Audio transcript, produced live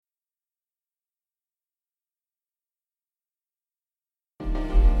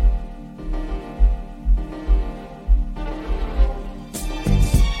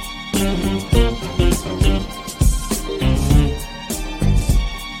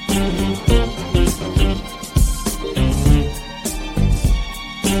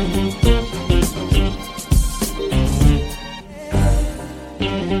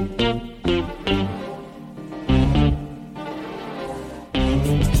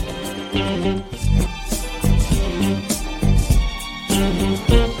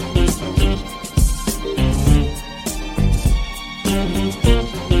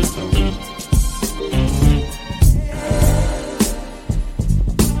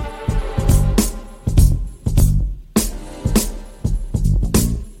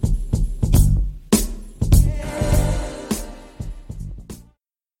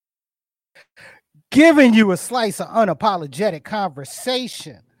giving you a slice of unapologetic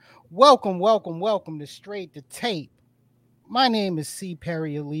conversation. Welcome to Straight to Tape. My name is C.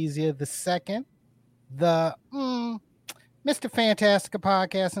 Perry Elysia II, the Mr. Fantastica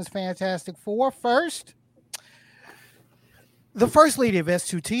Podcasting's Fantastic Four. First, the first lady of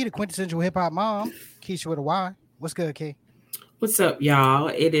S2T, the quintessential hip hop mom, Keisha with a Y. What's good, Key? What's up, y'all?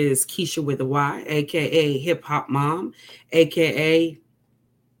 It is Keisha with a Y, aka Hip Hop Mom, aka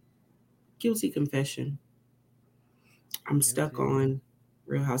Guilty Confession. I'm stuck on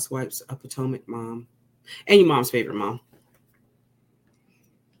Real Housewives of Potomac Mom. And your mom's favorite mom.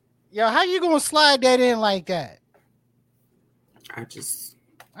 Yo, how you gonna slide that in like that? How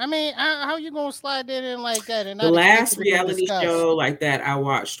you gonna slide that in like that? And the last reality show like that I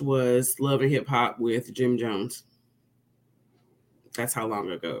watched was Love and Hip Hop with Jim Jones. That's how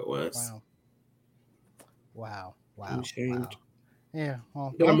long ago it was. Wow. I'm ashamed. Wow. Yeah.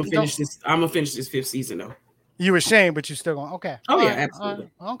 Well, but I'm gonna finish this fifth season though. You ashamed, but you still going. Okay. Oh yeah,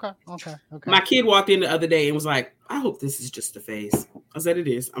 absolutely. Okay. My kid walked in the other day and was like, "I hope this is just a phase." I said, "It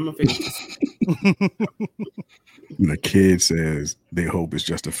is. I'm gonna finish this." The kid says they hope it's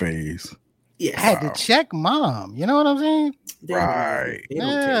just a phase. Yeah, I had to check mom. You know what I'm saying? Right. They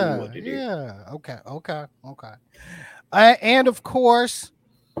don't tell me what to do. Yeah. Okay. And of course,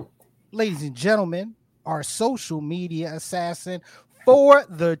 ladies and gentlemen, our social media assassin for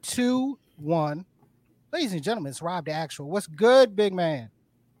the 2-1. Ladies and gentlemen, it's Rob the Actual. What's good, big man?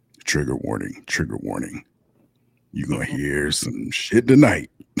 Trigger warning. You're going to hear some shit tonight.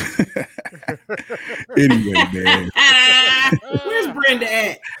 Anyway, man. Where's Brenda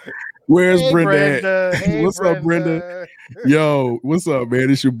at? Where's Brenda at? Hey, what's up, Brenda? Yo, what's up, man?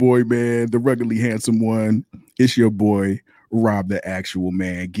 It's your boy, man, the ruggedly handsome one. It's your boy, Rob the Actual,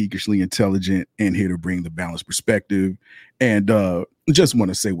 man, geekishly intelligent and here to bring the balanced perspective. And just want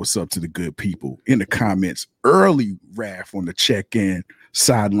to say what's up to the good people in the comments. Early Raph on the check-in,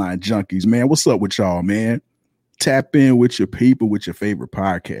 sideline junkies, man. What's up with y'all, man? Tap in with your people, with your favorite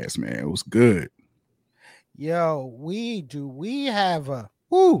podcast, man. It was good. Yo, we have an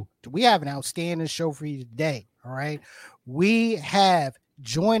outstanding show for you today. All right. We have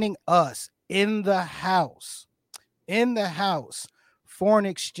joining us in the house, foreign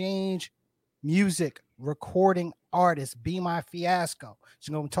exchange music recording artist Be My Fiasco.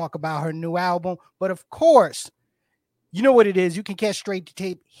 She's going to talk about her new album. But of course, you know what it is. You can catch Straight to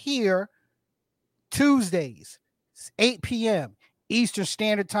Tape here Tuesdays, 8 p.m. Eastern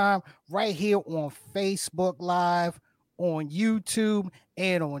Standard Time, right here on Facebook Live, on YouTube,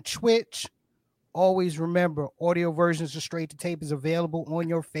 and on Twitch. Always remember, audio versions of Straight to Tape is available on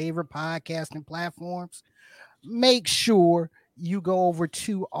your favorite podcasting platforms. Make sure you go over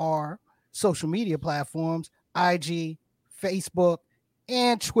to our social media platforms, IG, Facebook,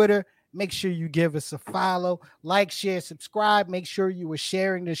 and Twitter. Make sure you give us a follow, like, share, subscribe. Make sure you are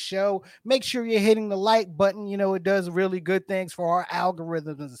sharing the show. Make sure you're hitting the like button. You know, it does really good things for our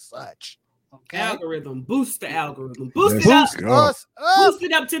algorithms and such. Okay. Algorithm. Boost the algorithm. Boost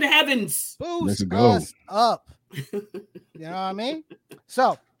it up to the heavens. Boost us up. You know what I mean?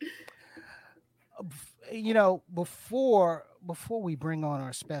 So, you know, before we bring on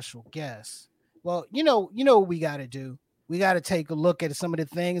our special guests, well, you know what we got to do. We got to take a look at some of the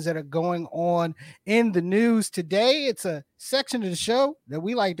things that are going on in the news today. It's a section of the show that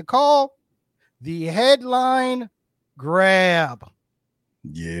we like to call the headline grab.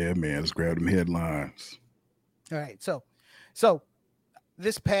 Yeah, man, let's grab them headlines. All right, so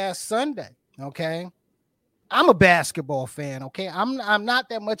this past Sunday, okay, I'm a basketball fan, okay? I'm not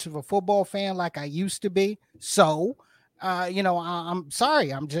that much of a football fan like I used to be. So, I'm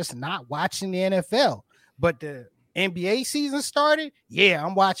sorry, I'm just not watching the NFL. But the NBA season started. Yeah,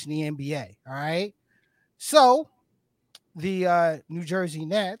 I'm watching the NBA. All right. So the New Jersey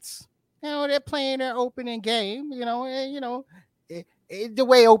Nets, they're playing their opening game. The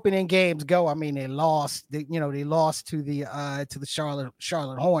way opening games go. I mean, they lost. They lost to the Charlotte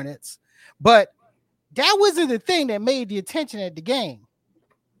Hornets, but that wasn't the thing that made the attention at the game.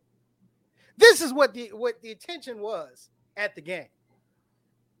 This is what the attention was at the game.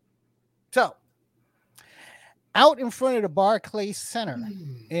 So, out in front of the Barclays Center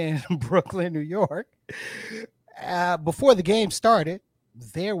in Brooklyn, New York, before the game started,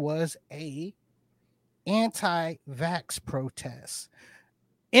 there was a anti-vax protest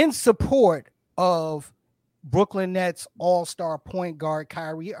in support of Brooklyn Nets all-star point guard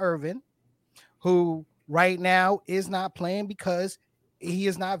Kyrie Irving, who right now is not playing because he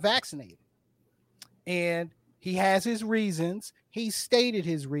is not vaccinated. And he has his reasons. He stated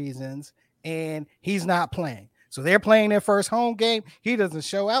his reasons, and he's not playing. So they're playing their first home game. He doesn't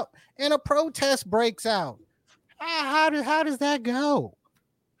show out, and a protest breaks out. How does that go?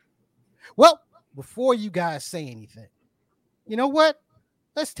 Well, before you guys say anything, you know what?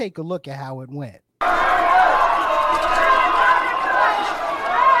 Let's take a look at how it went.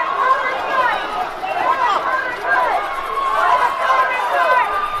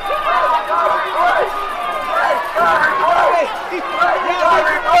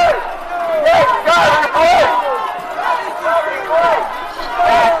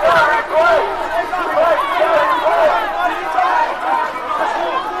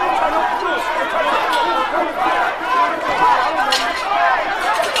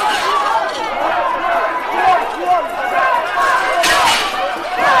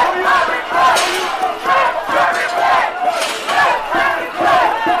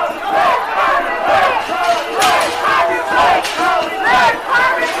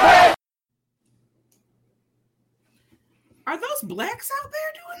 Are those blacks out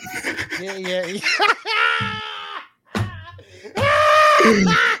there doing that?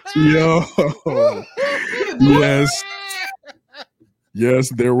 Yo. Yes,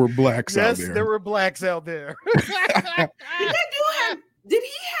 there were blacks out there. Yes, there were blacks out there. Did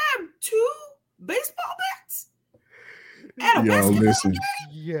he have 2 baseball bats? Yo, listen.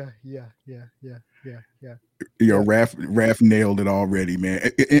 Yeah. Yo, Raph nailed it already, man.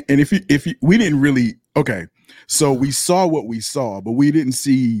 And if you we didn't really, okay, so we saw what we saw, but we didn't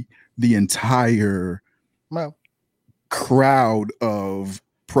see the entire crowd of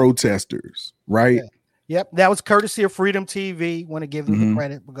protesters, right? Yeah. Yep, that was courtesy of Freedom TV. Want to give them the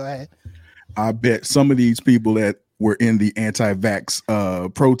credit, but go ahead. I bet some of these people that were in the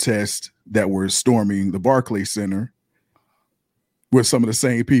anti-vax protest that were storming the Barclays Center were some of the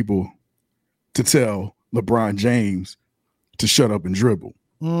same people to tell LeBron James to shut up and dribble.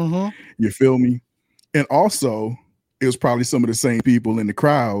 You feel me? And also, it was probably some of the same people in the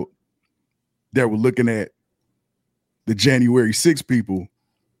crowd that were looking at the January 6 people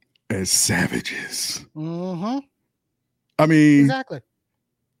as savages. I mean, exactly.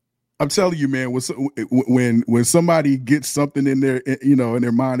 I'm telling you, man, when somebody gets something in their, in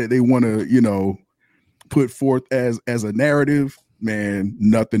their mind that they want to, put forth as a narrative, man,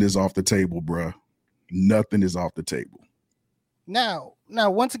 nothing is off the table, bruh. Nothing is off the table. Now,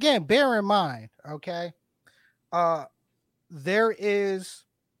 once again, bear in mind, okay, there is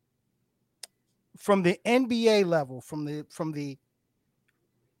from the NBA level, from the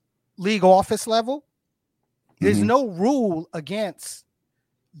league office level, there's no rule against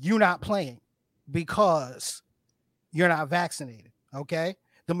you not playing because you're not vaccinated. Okay.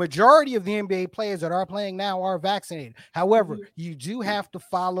 The majority of the NBA players that are playing now are vaccinated. However, you do have to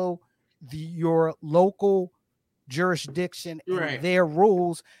follow your local jurisdiction and their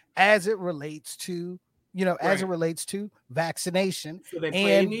rules as it relates to, as it relates to vaccination. So they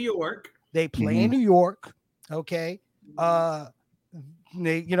play in New York. They play in New York. Okay. They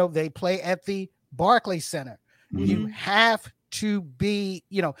play at the Barclays Center. You have to be,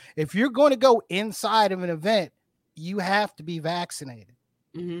 if you're going to go inside of an event, you have to be vaccinated.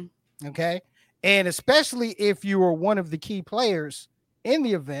 Okay. And especially if you are one of the key players in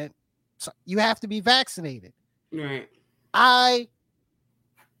the event, you have to be vaccinated. Right.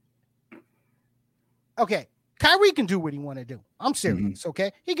 Okay. Kyrie can do what he want to do. I'm serious.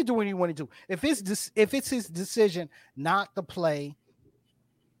 Okay. He can do what he want to do. If it's his decision not to play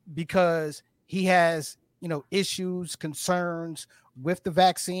because he has, issues, concerns with the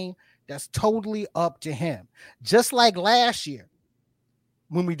vaccine, that's totally up to him. Just like last year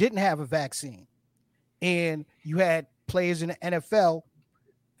when we didn't have a vaccine and you had players in the NFL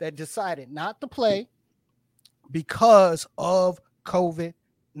that decided not to play because of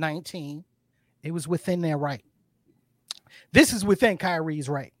COVID-19, it was within their right. This is within Kyrie's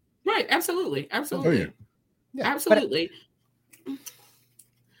right. Right. Absolutely. Absolutely. Oh, yeah. Absolutely.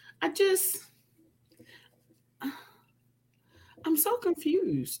 I'm so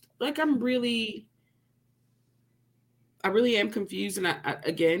confused. Like I really am confused. And I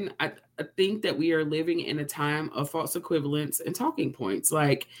think that we are living in a time of false equivalence and talking points.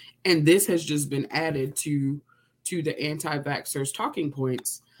 And this has just been added to the anti-vaxxers talking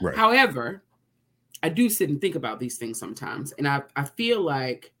points. Right. However, I do sit and think about these things sometimes. And I feel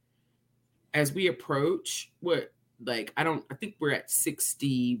like as we approach I think we're at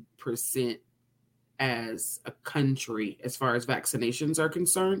 60% as a country as far as vaccinations are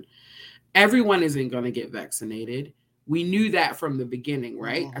concerned. Everyone isn't going to get vaccinated. We knew that from the beginning,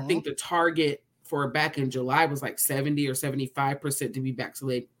 right? I think the target for back in July was like 70 or 75% to be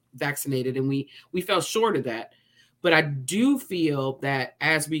vaccinated. And we fell short of that. But I do feel that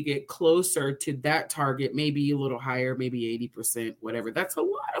as we get closer to that target, maybe a little higher, maybe 80%, whatever. That's a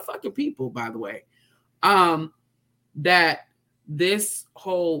lot of fucking people, by the way. That this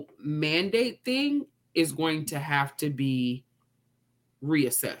whole mandate thing is going to have to be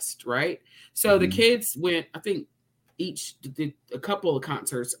reassessed, right? So the kids went, I think, each did a couple of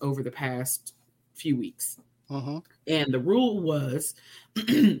concerts over the past few weeks. And the rule was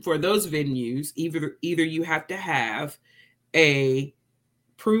for those venues, either you have to have a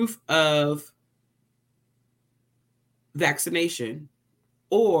proof of vaccination,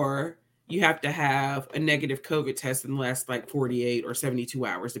 or you have to have a negative COVID test in the last like 48 or 72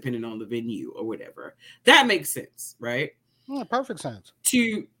 hours, depending on the venue or whatever. That makes sense, right? Yeah, perfect sense.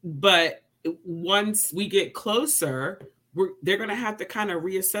 But once we get closer, they're going to have to kind of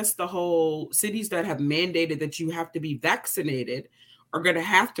reassess the whole. Cities that have mandated that you have to be vaccinated are going to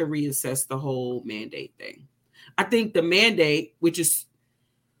have to reassess the whole mandate thing. I think the mandate, which is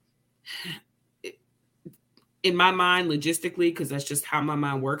in my mind logistically, because that's just how my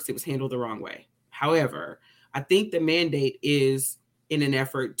mind works, it was handled the wrong way. However, I think the mandate is in an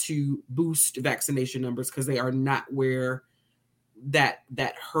effort to boost vaccination numbers because they are not where that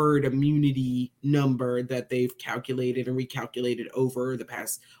herd immunity number that they've calculated and recalculated over and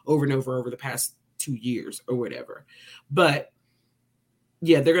over the past 2 years or whatever. But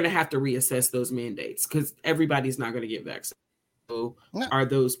yeah, they're going to have to reassess those mandates because everybody's not going to get vaccinated. So are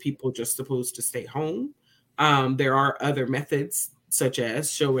those people just supposed to stay home? There are other methods such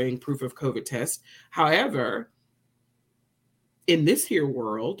as showing proof of COVID test. However, in this here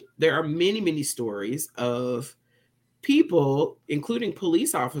world, there are many, many stories of people, including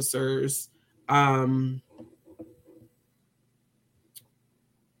police officers,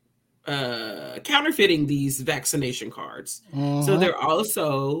 counterfeiting these vaccination cards. So there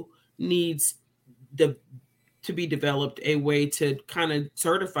also needs to be developed a way to kind of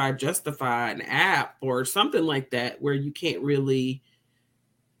justify an app or something like that where you can't really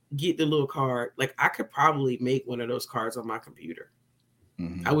get the little card. Like I could probably make one of those cards on my computer.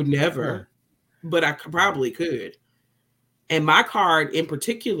 I would never, but I probably could. And my card in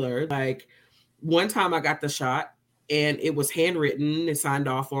particular, like one time I got the shot and it was handwritten and signed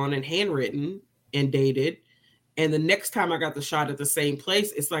off on and handwritten and dated. And the next time I got the shot at the same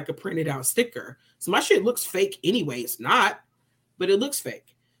place, it's like a printed out sticker. So my shit looks fake anyway. It's not, but it looks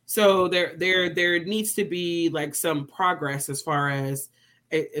fake. So there needs to be like some progress as far as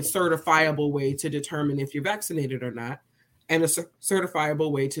a certifiable way to determine if you're vaccinated or not, and a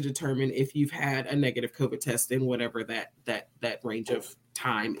certifiable way to determine if you've had a negative COVID test in whatever that range of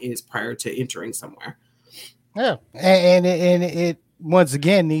time is prior to entering somewhere. Yeah, and it once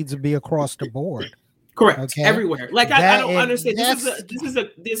again needs to be across the board. Correct. Okay? Everywhere. Like I don't understand.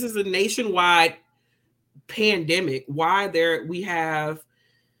 This is a nationwide pandemic. Why we have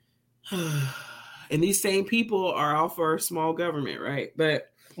and these same people are all for small government, right? But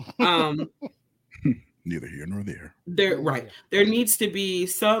neither here nor there. There needs to be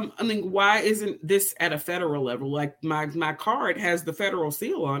some. I mean, why isn't this at a federal level? Like my card has the federal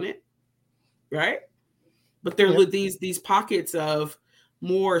seal on it, right? But there are these pockets of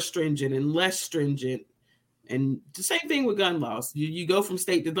more stringent and less stringent, and the same thing with gun laws. You go from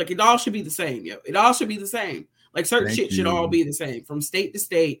state to like it all should be the same. It all should be the same. Like certain shit should all be the same from state to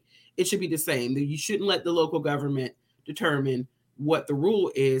state. It should be the same. You shouldn't let the local government determine what the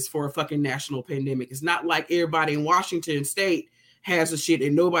rule is for a fucking national pandemic. It's not like everybody in Washington state has a shit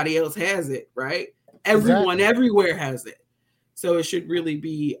and nobody else has it, right? Everyone everywhere has it. So it should really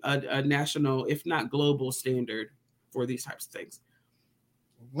be a national, if not global, standard for these types of things.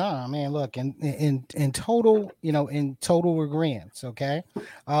 No, man, look, in total, in total agreement. Okay.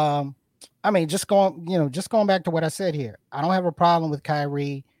 I mean, just going back to what I said here. I don't have a problem with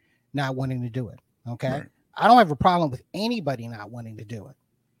Kyrie not wanting to do it. Okay. Right. I don't have a problem with anybody not wanting to do it.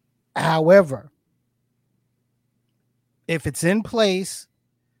 However, if it's in place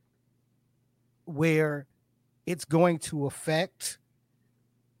where it's going to affect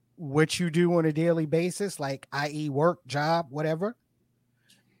what you do on a daily basis, like i.e. work, job, whatever,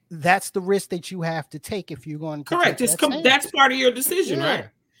 that's the risk that you have to take if you're going to correct. That's part of your decision, right?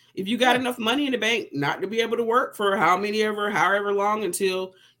 If you got enough money in the bank not to be able to work for however long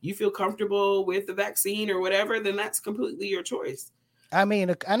until you feel comfortable with the vaccine or whatever, then that's completely your choice. I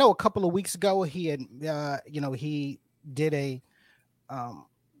mean, I know a couple of weeks ago he had, he did an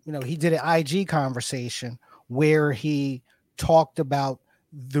IG conversation where he talked about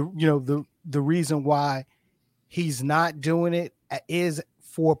the reason why he's not doing it is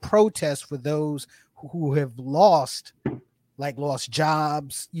for protest for those who have lost like lost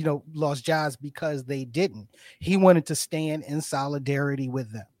jobs because they didn't. He wanted to stand in solidarity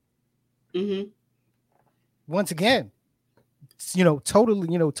with them. Mm-hmm. Once again,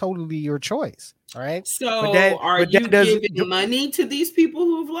 totally your choice. All right. So are you giving money to these people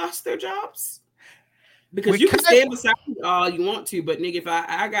who have lost their jobs? Because you can stand beside me all you want to, but nigga, if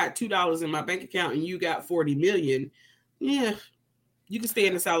I got $2 in my bank account and you got 40 million, yeah, you can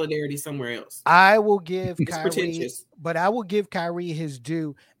stand in solidarity somewhere else. I will give Kyrie, but I will give Kyrie his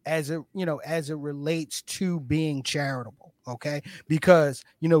due as it relates to being charitable. Okay, because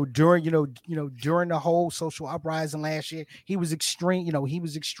during the whole social uprising last year, he was extremely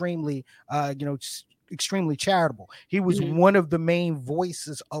charitable. He was one of the main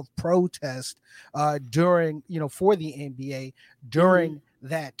voices of protest during for the NBA during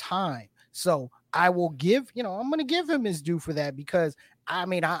that time. So I will give, I'm going to give him his due for that, because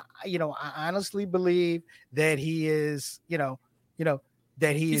I honestly believe that he is,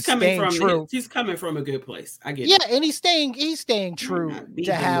 that he's staying true. He's coming from a good place. I get it. Yeah, and he's staying true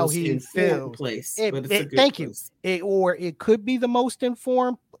to how he feels. Place, thank you. It could be the most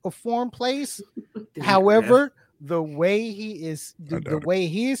informed place. However, the way he is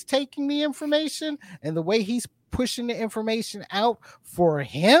taking the information and the way he's pushing the information out for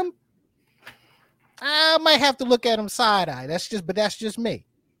him, I might have to look at him side eye. That's just me.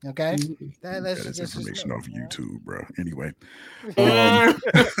 Okay, that's information off YouTube, bro. Anyway,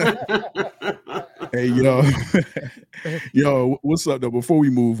 hey yo, what's up though? Before we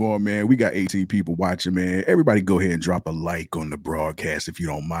move on, man, we got 18 people watching, man. Everybody, go ahead and drop a like on the broadcast if you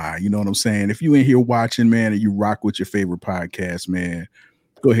don't mind. You know what I'm saying? If you in here watching, man, and you rock with your favorite podcast, man,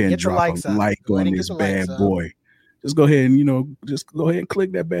 go ahead and drop a like on this bad boy. Just go ahead and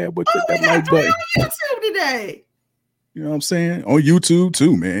click that bad boy. Click that like button. Today. You know what I'm saying? On YouTube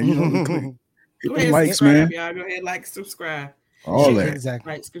too, man. Hit the likes, man. Y'all go ahead, like, subscribe. All that.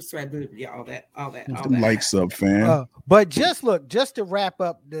 Exactly. Like, subscribe, all that. Get the likes up, fam. But just to wrap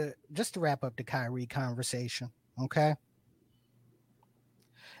up the Kyrie conversation, okay?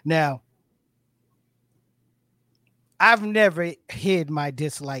 Now, I've never hid my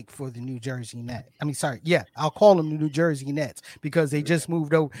dislike for the New Jersey Nets. I'll call them the New Jersey Nets because they just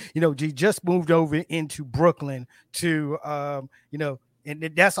moved over. They just moved over into Brooklyn to, and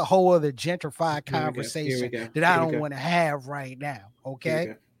that's a whole other gentrified conversation that I don't want to have right now.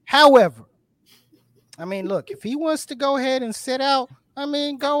 Okay. However, look, if he wants to go ahead and sit out,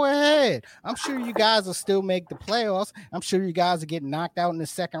 go ahead. I'm sure you guys will still make the playoffs. I'm sure you guys will get knocked out in the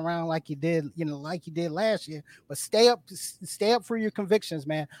second round like you did last year. But stay up for your convictions,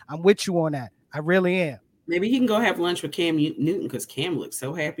 man. I'm with you on that. I really am. Maybe he can go have lunch with Cam Newton because Cam looks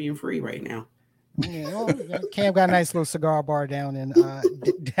so happy and free right now. Cam got a nice little cigar bar down in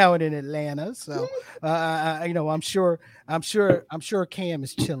Atlanta, so I'm sure Cam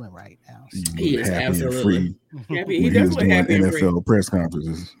is chilling right now. So. He is absolutely happy. He was doing NFL press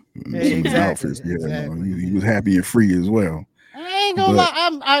conferences. Exactly. He was happy and free as well. I ain't gonna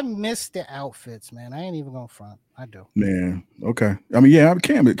lie, I miss the outfits, man. I ain't even gonna front. I do. Man, okay. Cam, you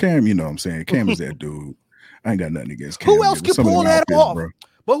know what I'm saying? Cam is that dude. I ain't got nothing against Cam. Who else can pull that off? Bro.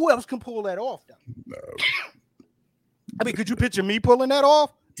 But who else can pull that off, though? No. Could you picture me pulling that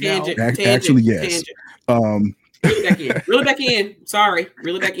off? Tangent. Actually, yes. Reel it back in. Sorry.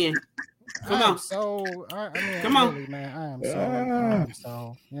 Reel it back in. Come on. Come on. Really, man, I am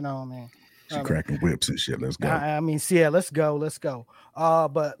so, you know what I mean? She's cracking whips and shit. Let's go. Let's go.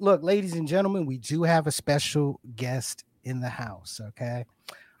 But look, ladies and gentlemen, we do have a special guest in the house, okay?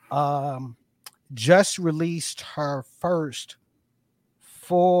 Just released her first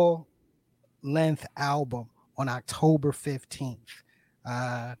full-length album on October 15th,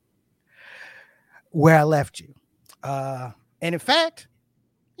 Where I Left You. And in fact,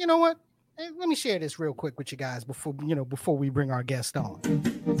 you know what? Let me share this real quick with you guys before we bring our guest on.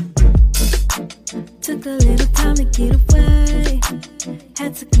 Took a little time to get away.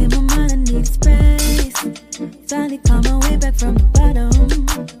 Had to clear my mind, I need space. Finally found my way back from the bottom.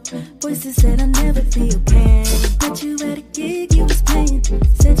 Voices said I'll never be okay. Met you at a gig, you was playing.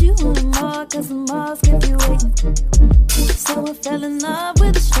 Said you wanted more, cause the malls kept you waiting. So I fell in love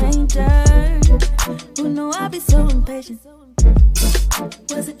with a stranger who knew I'd be so impatient.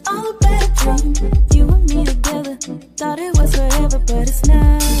 Was it all a bad dream? You and me together. Thought it was forever, but it's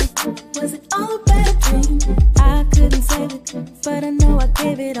not. Was it all a bad dream? I couldn't save it, but I know I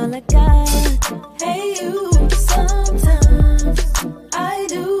gave it all I got. Hey you, sometimes I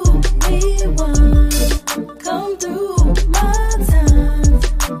do need one. Come through my time,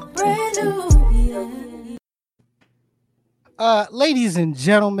 brand new, yeah. Ladies and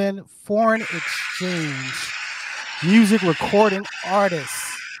gentlemen, Foreign Exchange music recording artist,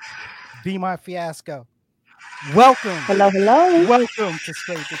 Be My Fiasco. Welcome. Hello. Welcome to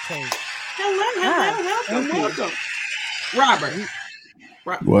Straight to Tape. Welcome. Robert.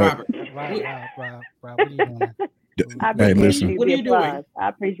 What? Robert. Rob, what are you doing? I Hey, appreciate listen. you. What are The you doing? applause. I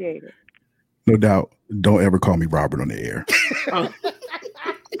appreciate it. No doubt. Don't ever call me Robert on the air. Oh,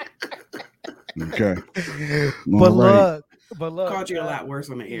 Okay. But All right. look, called you a lot worse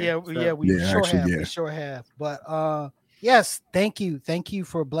on the air. Yeah, so. yeah, we Yeah, sure actually, have. yeah. We sure have. But yes, thank you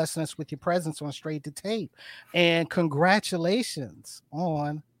for blessing us with your presence on Straight to Tape, and congratulations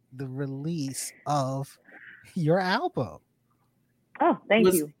on the release of your album. Oh, thank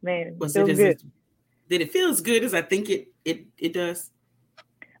Was- you, man. Was Feels it as good. did it feel as good as I think it does?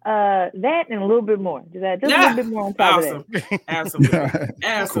 That and a little bit more. Just a little bit more on top of Awesome. that.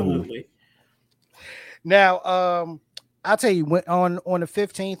 Absolutely. Now, I'll tell you, when on the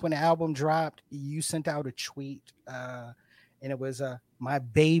 15th, when the album dropped, you sent out a tweet, and it was my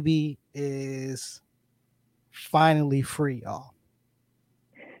baby is finally free, y'all.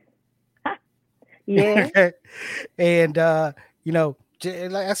 Yeah. And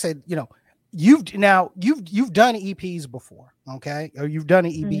like I said, you've done EPs before, okay, or you've done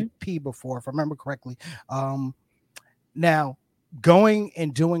an EP before, if I remember correctly. Now going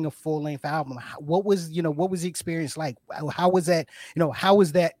and doing a full-length album, what was the experience like? How was that? How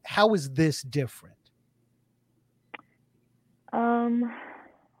is this different?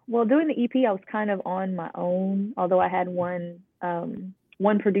 Well, doing the EP, I was kind of on my own, although I had one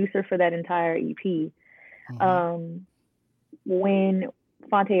producer for that entire EP. When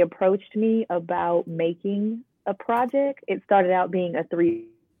Phonte approached me about making a project, it started out being a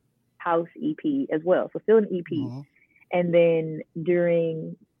 3-house EP as well, so still an EP. And then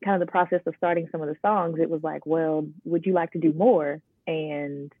during kind of the process of starting some of the songs, it was like, well, would you like to do more?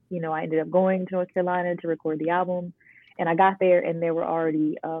 And I ended up going to North Carolina to record the album, and I got there and there were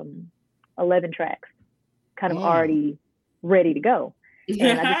already 11 tracks kind of already ready to go. And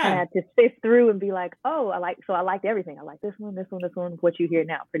I just kind of had to sift through and be like, oh, I liked everything. I like this one, what you hear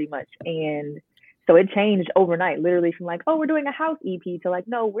now, pretty much. And so it changed overnight, literally from like, oh, we're doing a house EP to like,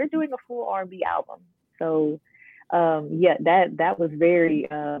 no, we're doing a full R&B album. So that was very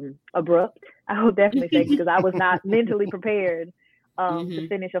abrupt, I would definitely say, because I was not mentally prepared to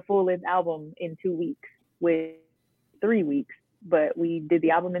finish a full-length album in 2 weeks with 3 weeks. But we did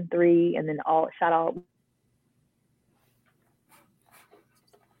the album in 3 and then shot all.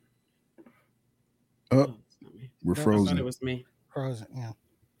 Oh, we're I frozen. thought it was me. Frozen, yeah.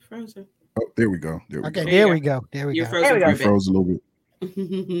 Frozen. Oh, there we go. Okay, go. there we go. You're frozen. There we go. We froze a little bit.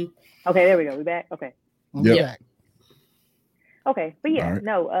 Okay, there we go. We back? Okay. Yep. Yeah. Okay, but yeah, Right.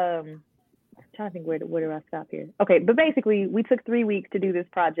 no, I'm trying to think where do I stop here? Okay, but basically we took 3 weeks to do this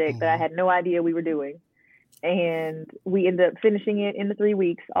project that I had no idea we were doing. And we ended up finishing it in the 3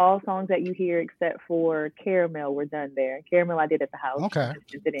 weeks. All songs that you hear except for Caramel were done there. Caramel I did at the house. Okay.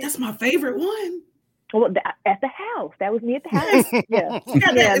 That's my favorite one. Well, at the house. That was me at the house. Yeah.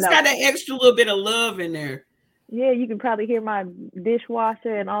 It's got that extra little bit of love in there. Yeah, you can probably hear my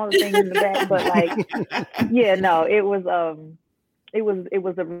dishwasher and all the things in the back, but like, yeah, no, it was a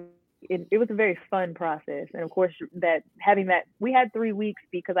very fun process. And of course, we had 3 weeks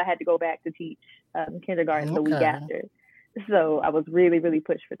because I had to go back to teach kindergarten the week after. So I was really, really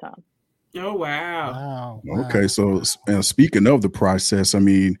pushed for time. Oh, wow. Okay, so speaking of the process, I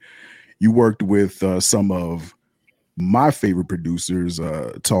mean, you worked with some of my favorite producers,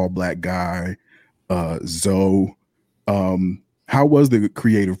 Tall Black Guy, Zoe. How was the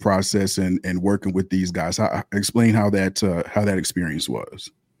creative process and working with these guys? Explain how that experience was.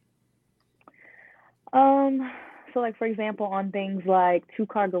 So like, for example, on things like 2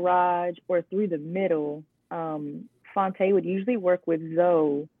 Car Garage or Through the Middle, Phonte would usually work with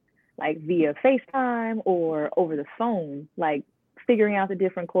Zoe like via FaceTime or over the phone, like figuring out the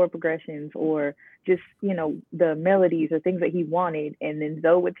different chord progressions or just, the melodies or things that he wanted. And then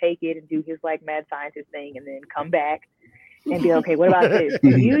Zoe would take it and do his like mad scientist thing and then come back and be okay, what about this?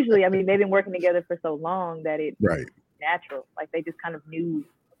 Usually, I mean, they've been working together for so long that it's natural. Like they just kind of knew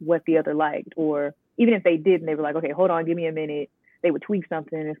what the other liked, or even if they didn't, they were like, okay, hold on, give me a minute. They would tweak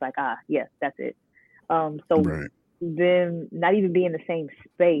something and it's like, yes, that's it. Then not even be in the same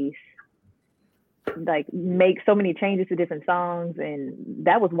space, like make so many changes to different songs. And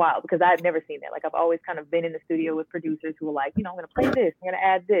that was wild because I've never seen that. Like I've always kind of been in the studio with producers who were like, I'm going to play this, I'm going to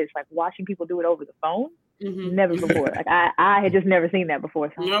add this, like watching people do it over the phone. Never before. Like I had just never seen that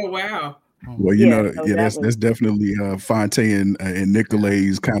before. So. Oh, wow. Well, that's definitely Phonte and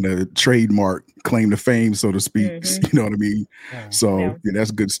Nicolet's kind of trademark claim to fame, so to speak. You know what I mean? So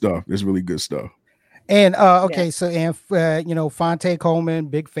that's good stuff. That's really good stuff. And okay, so and Fonte Coleman,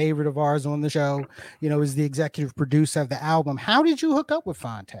 big favorite of ours on the show, is the executive producer of the album. How did you hook up with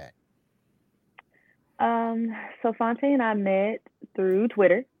Fonte? So Fonte and I met through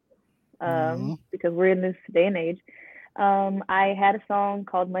Twitter, because we're in this day and age. I had a song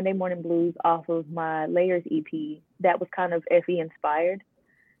called Monday Morning Blues off of my Layers EP that was kind of FE inspired.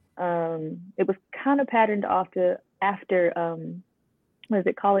 It was kind of patterned after what is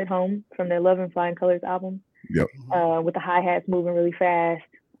it, Call It Home from their Love and Flying Colors album. Yep. With the hi-hats moving really fast.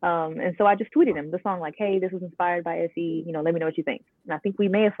 And so I just tweeted him the song like, hey, this was inspired by FE, let me know what you think. And I think we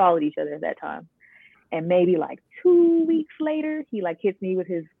may have followed each other at that time. And maybe like 2 weeks later, he like hits me with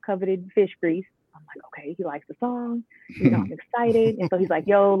his coveted fish grease. I'm like, okay, he likes the song. I'm excited. And so he's like,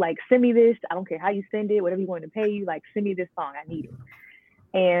 yo, like, send me this. I don't care how you send it, whatever you want to pay you, like, send me this song. I need it.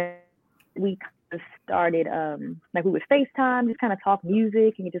 And we kind of started, like, we would FaceTime, just kind of talk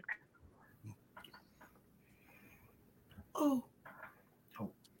music, and just. Oh.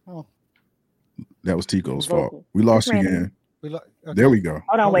 That was Tico's fault. We lost you again. Okay. There we go.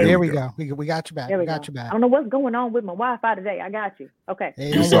 Hold on, wait. There we go. We got you back. We got you back. I don't know what's going on with my Wi-Fi today. I got you. Okay.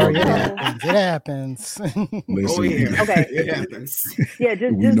 Hey, don't worry. It happens. Listen, yeah. Okay. It happens. Yeah,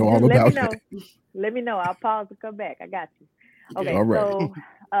 just know all let about me know. that. Let me know. I'll pause and come back. I got you. Okay. All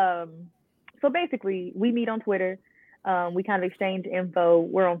right. So basically, we meet on Twitter. We kind of exchange info.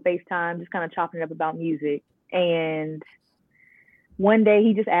 We're on FaceTime, just kind of chopping it up about music. And one day,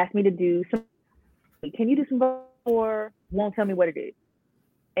 he just asked me to do some. Can you do some vocals or won't tell me what it is?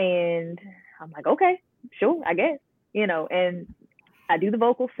 And I'm like, okay, sure, I guess. And I do the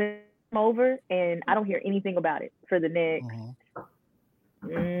vocals, send them over, and I don't hear anything about it for the next,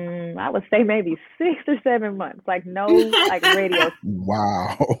 I would say maybe 6 or 7 months. Like no, like radio.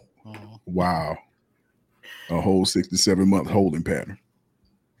 Wow. Wow. A whole 6 to 7 month holding pattern.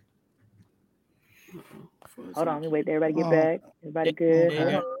 Hold on, let me wait. Everybody get back. Everybody good?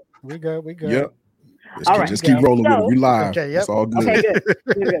 Okay. We good. Yep. All right. Just keep rolling with it. We live. Okay, yep. It's all good. Okay,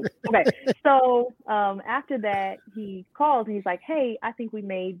 good. Okay. So after that, he calls and he's like, hey, I think we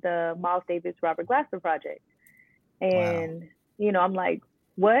made the Miles Davis Robert Glasper project. And, I'm like,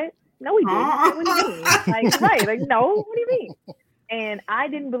 what? No, we didn't. What do you mean? Like, right. Like, no, what do you mean? And I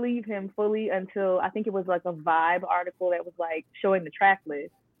didn't believe him fully until I think it was like a Vibe article that was like showing the track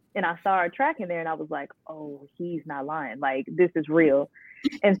list. And I saw our track in there and I was like, oh, he's not lying. Like, this is real.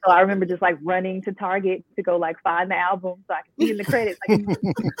 And so I remember just like running to Target to go like find the album so I could see in the credits.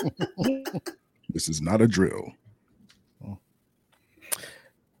 Like, this is not a drill.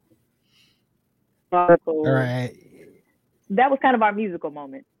 All right. That was kind of our musical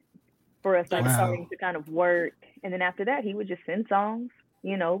moment for us, like starting to kind of work. And then after that, he would just send songs,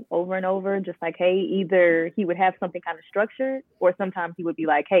 over and over, just like, hey, either he would have something kind of structured or sometimes he would be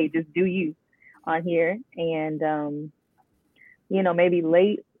like, hey, just do you on here. And,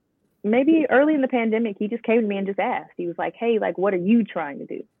 maybe early in the pandemic, he just came to me and just asked. He was like, hey, like, what are you trying to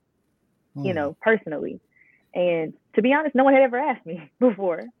do, personally? And to be honest, no one had ever asked me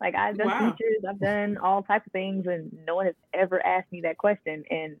before. Like, I've done features, I've done all types of things, and no one has ever asked me that question.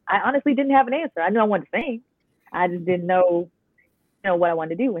 And I honestly didn't have an answer. I knew I wanted to sing. I just didn't know, what I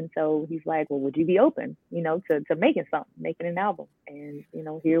wanted to do. And so he's like, well, would you be open, to making something, making an album? And,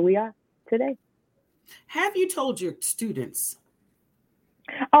 here we are today. Have you told your students?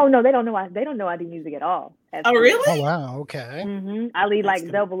 Oh no, they don't know. They don't know I do music at all. Oh really? Oh wow. Okay. Mm-hmm. I lead like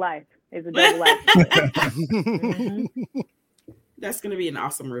double life. It's a double life. That's gonna be an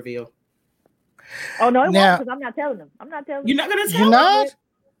awesome reveal. Oh no, it won't, because I'm not telling them. I'm not telling them. You're not gonna tell You're not?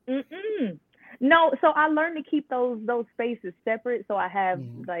 Mm-mm. No, so I learned to keep those spaces separate, so I have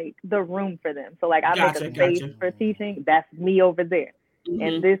like the room for them. So like I make a space for teaching. That's me over there,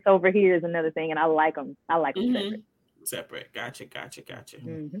 and this over here is another thing, and I like them. I like them separate. Separate. Gotcha. Gotcha.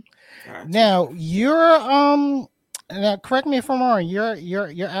 Now you're now correct me if I'm wrong.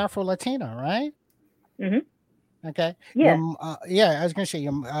 You're Afro Latina, right? Okay. Yeah. I was gonna say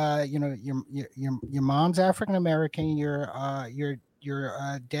your mom's African American.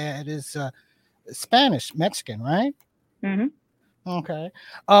 Your dad is Spanish Mexican, right? Okay.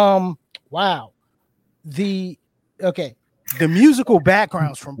 Wow. The musical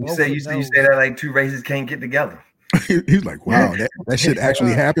backgrounds from both. You say that like two races can't get together. He's like, wow, that shit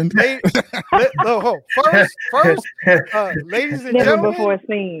actually happened. First, ladies and Never gentlemen, before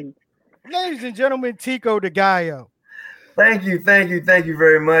seen. Ladies and gentlemen, Tico de Gallo. Thank you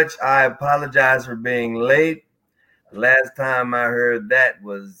very much. I apologize for being late. The last time I heard that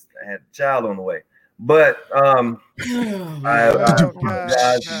was I had a child on the way. But I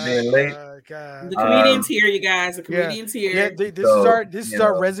apologize for being late. God. The comedian's here, you guys. The comedian's here. Yeah, this is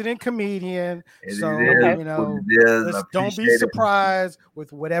our resident comedian. So you know, don't be surprised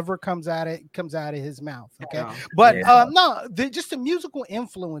with whatever comes out of his mouth. Okay, but no, just the musical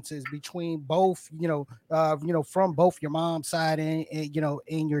influences between both, from both your mom's side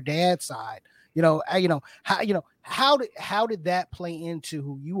and your dad's side. How did that play into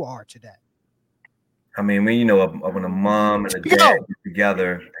who you are today? I mean, when a mom and a dad get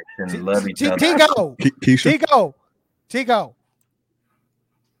together and love each other. Tico.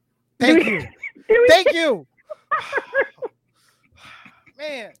 Thank you.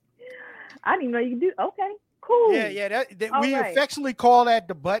 Man, I didn't even know you could do. Okay, cool. Yeah. We affectionately call that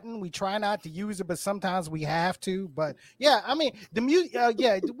the button. We try not to use it, but sometimes we have to. But yeah, I mean, the music.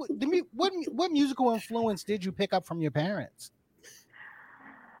 What musical influence did you pick up from your parents?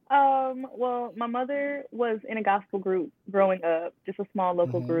 Well, my mother was in a gospel group growing up, just a small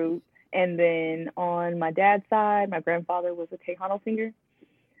local group. And then on my dad's side, my grandfather was a Tejano singer.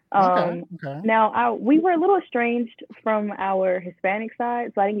 Okay. Now, we were a little estranged from our Hispanic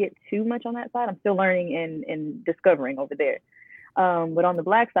side, so I didn't get too much on that side. I'm still learning and discovering over there. But on the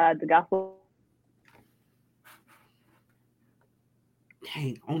Black side, the gospel.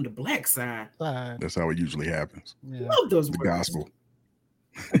 Dang, on the Black side. That's how it usually happons. Yeah. Love those the words. Gospel.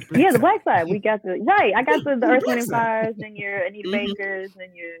 Yeah, the Black side. We got I got the Earth, Wind & Fires and your Anita Bakers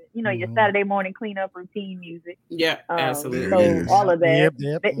and your Saturday morning cleanup routine music. Yeah, absolutely. So all of that.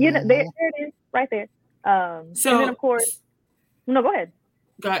 Yep. There it is, right there. So and then of course, no, go ahead.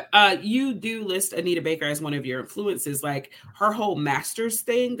 You do list Anita Baker as one of your influences, like her whole masters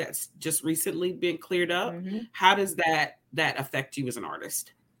thing that's just recently been cleared up. Mm-hmm. How does that affect you as an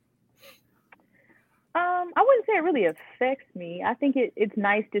artist? I wouldn't say it really affects me. I think it's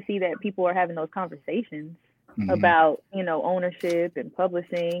nice to see that people are having those conversations about, ownership and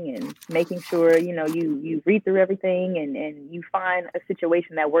publishing and making sure, you read through everything and you find a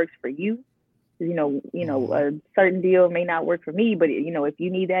situation that works for you. A certain deal may not work for me, but if you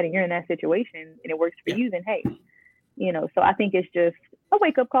need that and you're in that situation and it works for you, then hey, so I think it's just a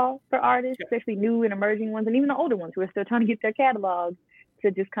wake up call for artists, especially new and emerging ones, and even the older ones who are still trying to get their catalog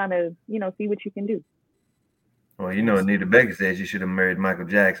to just kind of, see what you can do. Well, Anita Baker said she should have married Michael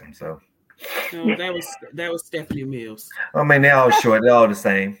Jackson. So no, that was Stephanie Mills. I mean, they're all short. They're all the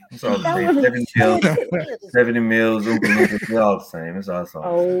same. It's all the same. 70 Mills, they're all the same. It's all the same.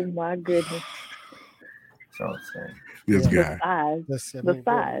 Oh my goodness. It's all the same. This guy. The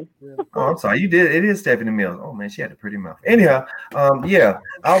size. Oh, I'm sorry. You did. It is Stephanie Mills. Oh man, she had a pretty mouth. Anyhow, I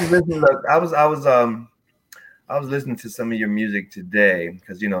was listening. I was listening to some of your music today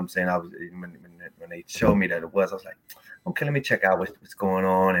because what I'm saying, I was when they showed me that it was, I was like, okay, let me check out what's going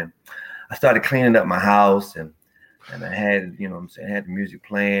on. And I started cleaning up my house and I had, I had the music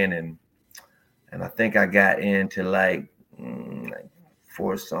playing and I think I got into like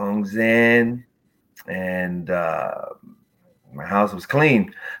 4 songs in and my house was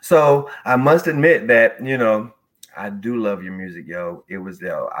clean. So I must admit that, I do love your music, yo. It was,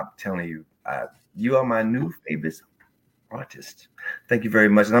 I'm telling you, you are my new favorite artist. Thank you very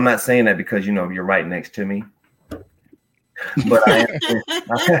much. And I'm not saying that because, you're right next to me. But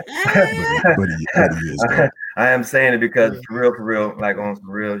I am saying it because for real, like on some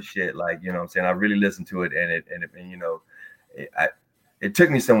real shit, like, I'm saying, I really listened to it and it took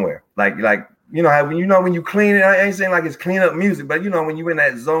me somewhere. Like, how when you clean it, I ain't saying like it's clean up music, but when you in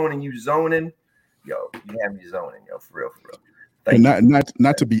that zone and you zoning, yo, you have me zoning, yo, for real. And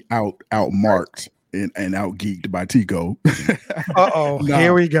not to be out marked and out geeked by Tico.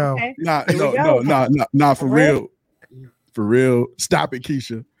 Here we go. No, for real. For real. Stop it,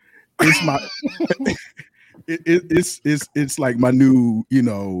 Keisha. It's my it's like my new,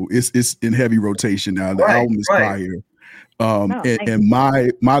 it's in heavy rotation now. The album is fire. And my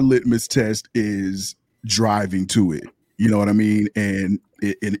litmus test is driving to it. You know what I mean? And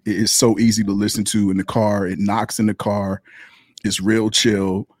it is so easy to listen to in the car. It knocks in the car. It's real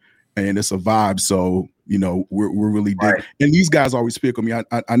chill and it's a vibe. So, we're really big. Right. And these guys always pick on me.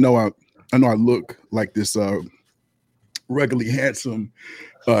 I know I look like this regularly handsome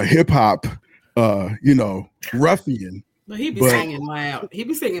hip hop ruffian. But he be singing loud. He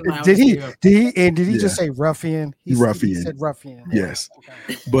be singing loud. Did he just say ruffian? He said ruffian. Yes.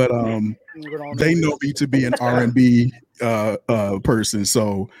 Okay. But they know me to be an R&B person.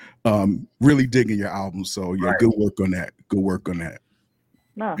 So really digging your album. So yeah, good work on that.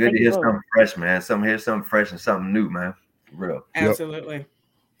 No, good to hear something fresh, man. Something fresh and something new, man. For real. Absolutely.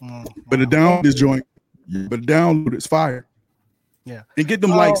 But the download is fire. Yeah. And get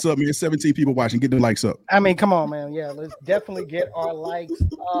them likes up, man. 17 people watching. Get them likes up. I mean, come on, man. Yeah, let's definitely get our likes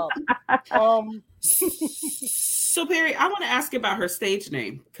up. So Perry, I want to ask about her stage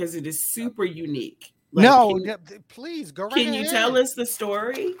name because it is super unique. Please go right Can ahead. you tell us the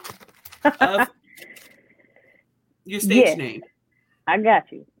story of your stage name? I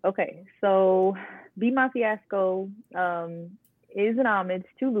got you. Okay, so Be My Fiasco is an homage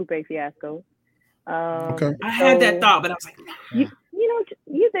to Lupe Fiasco. Okay. I had that thought, but I was like, nah.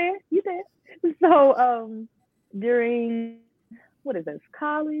 you there. So during what is this,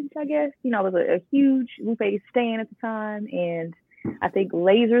 college, I guess, I was a huge Lupe stan at the time, and I think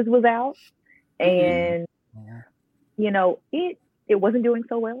Lasers was out, and it wasn't doing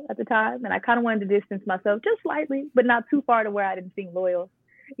so well at the time, and I kind of wanted to distance myself just slightly, but not too far to where I didn't seem loyal,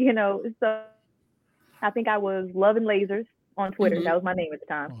 so I think I was loving Lasers on Twitter. That was my name at the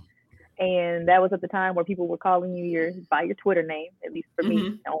time. And that was at the time where people were calling you by your Twitter name, at least for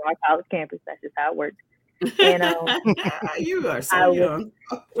me on our college campus. That's just how it worked. And you are so young.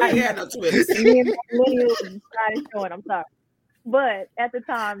 We had no Twitter. I'm sorry. But at the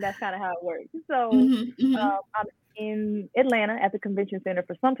time, that's kind of how it worked. So I'm in Atlanta at the convention center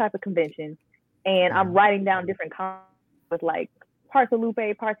for some type of convention. And I'm writing down different comments with like parts of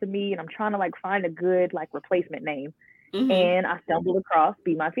Lupe, parts of me. And I'm trying to like find a good like replacement name. And I stumbled across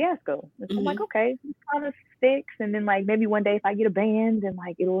Be My Fiasco. And so I'm like, okay, this kind of sticks. And then like maybe one day if I get a band, then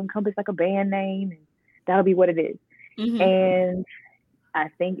like it'll encompass like a band name, and that'll be what it is. And I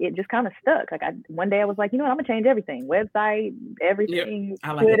think it just kind of stuck. Like one day I was like, you know what, I'm gonna change everything. Website, everything. Yep.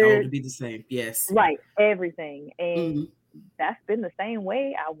 I like Twitter, it all to be the same. Yes. Right. Everything. And that's been the same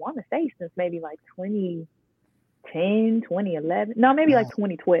way, I want to say, since maybe like 2010, 2011. No, maybe like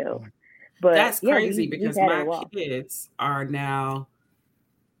 2012. But that's crazy because my kids are now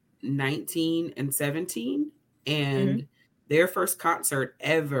 19 and 17, and their first concert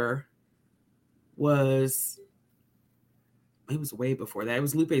ever was way before that. It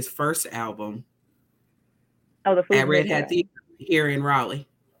was Lupe's first album. Oh, the at Red Hat Theater here in Raleigh.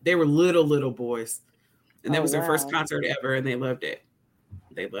 They were little boys, and that was their first concert ever, and they loved it.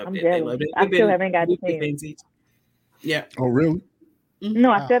 They loved it. I still haven't got to see him. Yeah. Oh, really?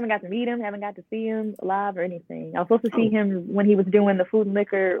 No, I still haven't got to meet him, haven't got to see him live or anything. I was supposed to see him when he was doing the Food and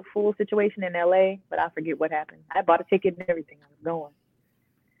Liquor Fool situation in LA, but I forget what happened. I bought a ticket and everything. I was going.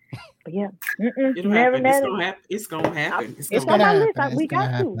 But yeah, never met him. It's gonna happen. It's on my list. We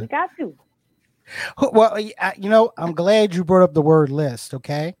got to. Well, I'm glad you brought up the word list.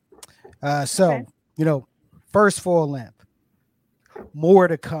 Okay. First full length, more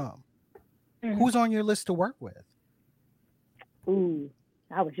to come. Who's on your list to work with? Ooh,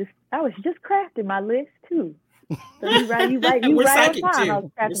 I was just crafting my list too. So you right We're on psychic time. too. I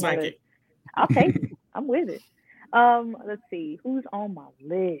was crafting my list. I'll take it. I'm with it. Let's see who's on my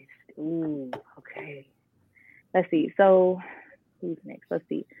list. Ooh, okay. Let's see. So who's next? Let's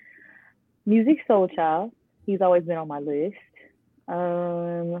see. Music Soul Child. He's always been on my list.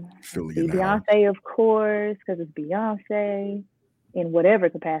 Beyonce, of course, because it's Beyonce in whatever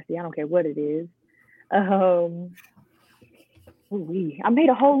capacity. I don't care what it is. I made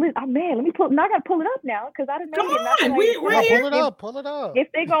a whole list. Oh man, let me pull. Now I gotta pull it up now because I didn't make it. Pull it up. If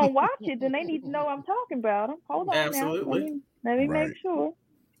they gonna watch it, then they need to know I'm talking about them. Hold on, absolutely. Now. Let me make sure.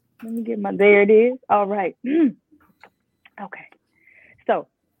 Let me get my. There it is. All right. Okay. So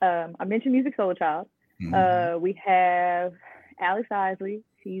I mentioned Music Soul Child. We have Alex Isley.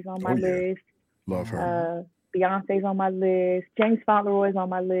 She's on my list. Love her. Beyonce's on my list. James Fauntleroy's on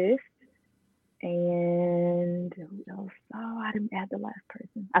my list. And who else? Oh, I didn't add the last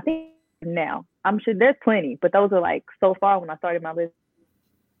person. I think now. I'm sure there's plenty, but those are like so far when I started my list.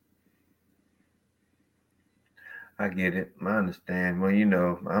 I get it. I understand. Well,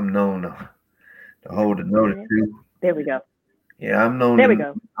 I'm known to hold a note or two. There we go. Yeah, I'm known.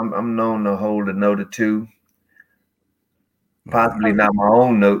 I'm known to hold a note or two. Possibly not my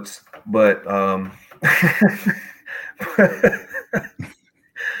own notes, but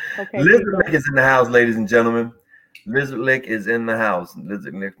Okay, Lizard Lick is in the house, ladies and gentlemen. Lizard Lick is in the house.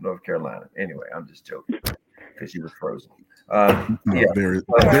 Lizard Lick, North Carolina. Anyway, I'm just joking because she was frozen. There is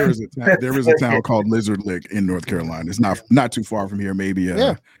a town called Lizard Lick in North Carolina. It's not too far from here. Maybe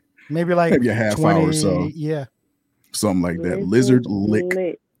maybe a half 20, hour or so. Yeah, something like that. Lizard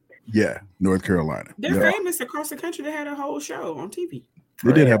Lick. Yeah, North Carolina. They're famous across the country. They had a whole show on TV.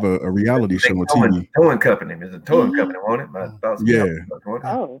 They did have a reality show on TV. Towing company. There's a towing company on it.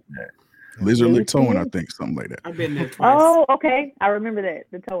 Oh. Lizard Lick Towing, I think, something like that. I've been there twice. Oh, okay. I remember that.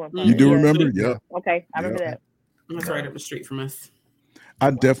 The towing. You do remember? Yeah. Okay, I remember that. That's right up the street from us.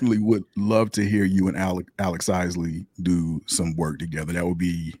 I definitely would love to hear you and Alex Isley do some work together. That would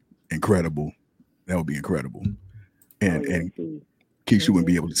be incredible. That would be incredible. And Keisha wouldn't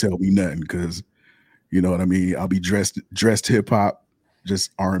be able to tell me nothing because, you know what I mean? I'll be dressed hip hop,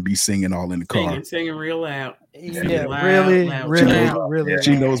 just R&B singing all in the car. Singing real loud. Yeah, loud, really, loud, really, loud. really.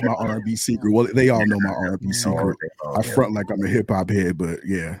 She knows my R&B secret. Well, they all know my R&B secret. I front like I'm a hip hop head, but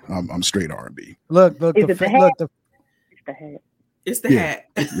yeah, I'm straight R&B. Look, Is it the hat? It's the hat. It's the hat.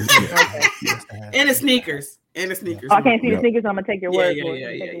 Okay. And the sneakers. Oh, I can't see the sneakers, so I'm gonna take your word for it.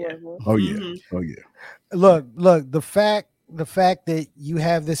 Yeah. Oh yeah. Oh yeah. Look, the fact that you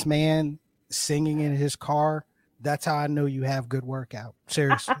have this man singing in his car, that's how I know you have good workout.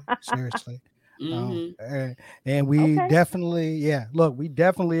 Seriously. And we definitely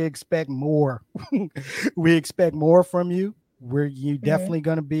expect more. We expect more from you. You definitely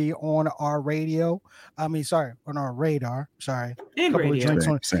going to be on our radio. On our radar. Sorry. And radio.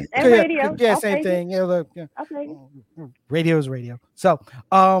 Same. And radio. Yeah, same thing. Yeah, look. Yeah. Okay. Radio is radio. So,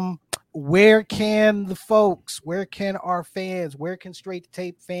 where can our fans, where can Straight to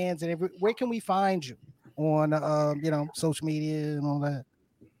Tape fans, and where can we find you on, social media and all that?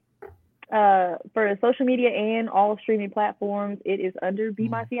 For social media and all streaming platforms, it is under Be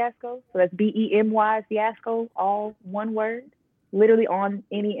My Fiasco. So that's BEMY Fiasco, all one word, literally on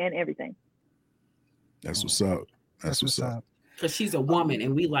any and everything. That's what's up. That's what's up. Because she's a woman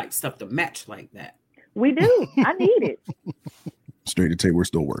and we like stuff to match like that. We do. I need it. Straight to Tape, we're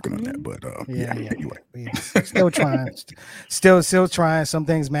still working on that, but anyway. Still trying. Still trying. Some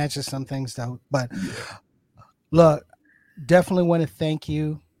things matches, some things don't. But look, definitely want to thank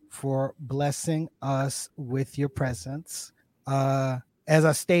you for blessing us with your presence. As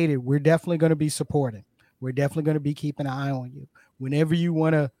I stated, we're definitely going to be supporting. We're definitely going to be keeping an eye on you. Whenever you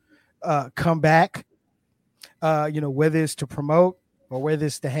want to come back, whether it's to promote or whether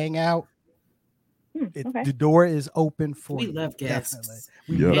it's to hang out, the door is open for we you. Love guests.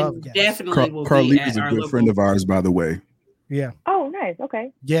 Definitely. We love guests. Definitely will Carlita's a good friend of ours, by the way. Yeah. Oh, nice.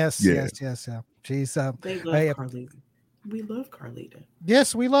 Okay. Yes. She's they love Carlita. We love Carlita.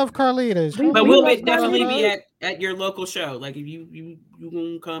 Yes, we love Carlita. But we'll definitely be at your local show. Like if you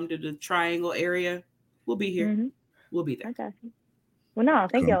gonna come to the Triangle area, we'll be here. Mm-hmm. We'll be there. I got you. Well, no,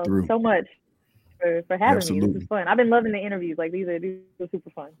 thank y'all so much for having me. This is fun. I've been loving the interviews. Like these are super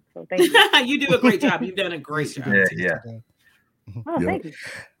fun. So thank you. You do a great job. You've done a great job. Yeah. Oh, thank you.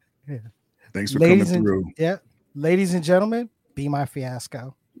 Yeah. Thanks for coming through. Ladies and gentlemen, Be My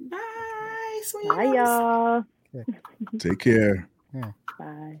Fiasco. Bye, sweet. Bye, y'all. Yeah. Take care. Yeah.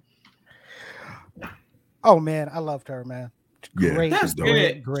 Bye. Oh man, I loved her, man. Yeah, great. That's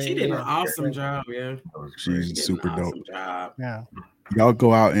great. She did an awesome job. Yeah, she's super dope. Job. Yeah, y'all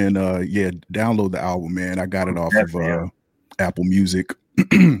go out and download the album, man. I got it off of Apple Music.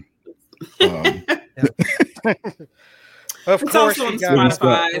 Of course, it's on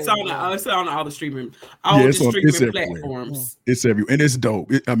Spotify. It's on all the streaming, platforms. It's everywhere, and it's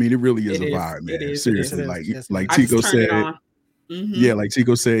dope. It really is a vibe, man. Seriously, like Tico said. Yeah, like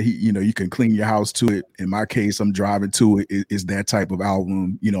Tico said, you can clean your house to it. In my case, I'm driving to it. It's that type of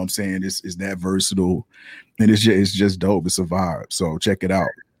album. You know what I'm saying? It's that versatile, and it's just dope. It's a vibe. So check it out.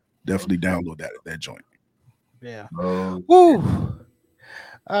 Definitely download that joint. Yeah. Woo.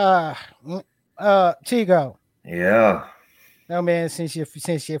 Tico. Yeah. No, man, since you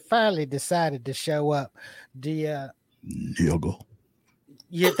finally decided to show up, Yogo.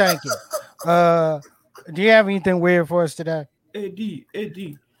 Yeah, thank you. Do you have anything weird for us today? Indeed,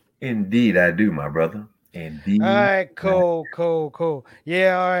 I do, my brother. Indeed. All right, cool.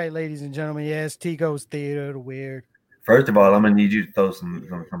 Yeah, all right, ladies and gentlemen. Yes, Tico's Theater of the Weird. First of all, I'm gonna need you to throw some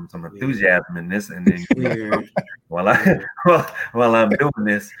enthusiasm in this, and then while I'm doing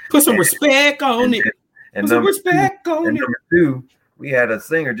this, put some respect on it. And number two, we had a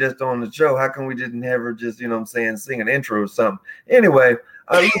singer just on the show. How come we didn't have her just, sing an intro or something? Anyway,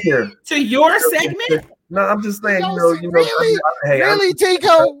 look here. To your segment? No, I'm just saying, really,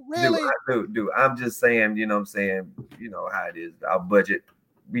 Tico, really? Dude, I'm just saying, you know how it is. Our budget,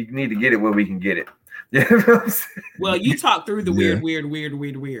 we need to get it where we can get it. You know what I'm saying? Well, you talked through the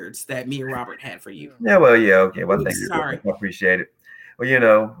weirds that me and Robert had for you. Yeah, well, yeah, okay. Well, thank you. Sorry. I appreciate it.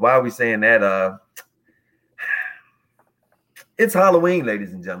 Well, why are we saying that? It's Halloween,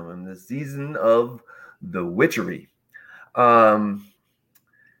 ladies and gentlemen, the season of the witchery.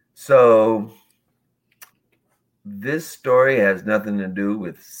 So this story has nothing to do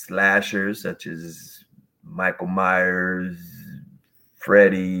with slashers such as Michael Myers,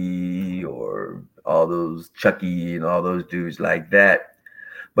 Freddy, or all those Chucky and all those dudes like that.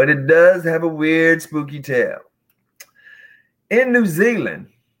 But it does have a weird, spooky tale. in New Zealand,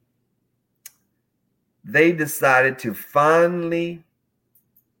 they decided to finally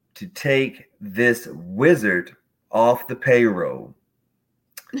to take this wizard off the payroll.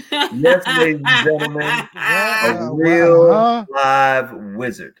 Yes, ladies and gentlemen, a real live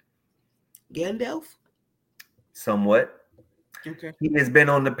wizard. Gandalf? Somewhat. Okay. He has been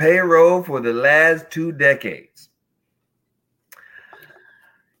on the payroll for the last 2 decades.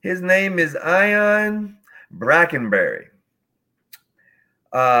 His name is Ian Brackenbury.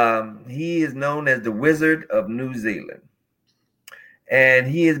 He is known as the Wizard of New Zealand. And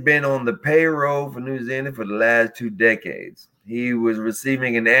he has been on the payroll for New Zealand for the last 2 decades. He was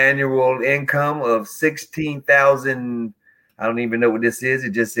receiving an annual income of 16,000. I don't even know what this is. It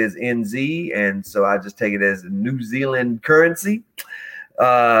just says NZ. And so I just take it as New Zealand currency,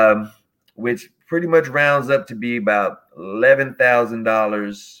 which pretty much rounds up to be about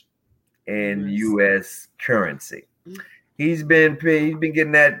 $11,000 in US currency. He's been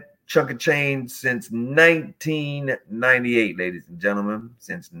getting that chunk of change since 1998, ladies and gentlemen,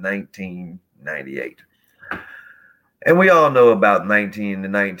 since 1998. And we all know about the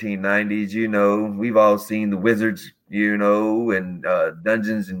 1990s. You know, we've all seen the Wizards, you know, and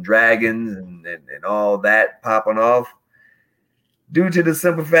Dungeons and Dragons and all that popping off, due to the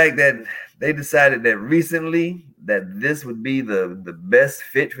simple fact that they decided that recently that this would be the best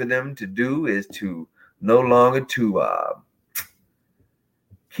fit for them to do, is to no longer to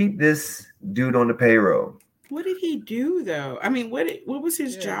keep this dude on the payroll. What did he do though? I mean, what was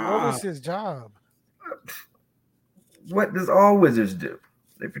his job? What was his job? What does all wizards do?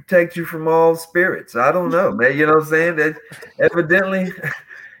 They protect you from all spirits. I don't know, man. You know what I'm saying? That evidently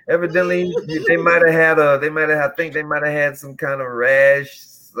they might have had some kind of rash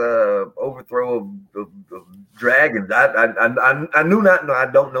overthrow of dragons. I knew not. No, I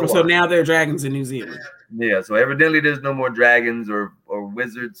don't know. So now there are dragons in New Zealand. Yeah. So evidently there's no more dragons or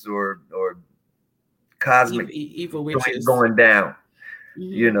wizards or cosmic evil witches going down. Mm-hmm.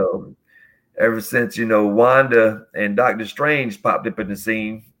 You know, ever since, you know, Wanda and Doctor Strange popped up in the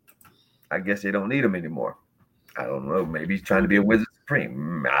scene, I guess they don't need them anymore. I don't know. Maybe he's trying to be a wizard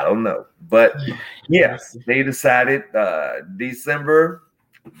supreme. I don't know. But yes, they decided December,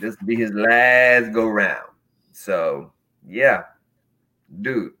 this will be his last go round. So yeah,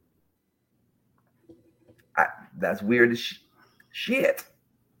 dude, that's weird as shit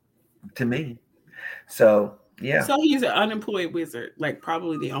to me. So yeah. So he's an unemployed wizard, like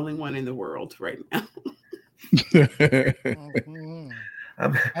probably the only one in the world right now.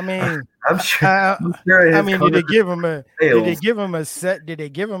 I'm sure. I mean, did they give him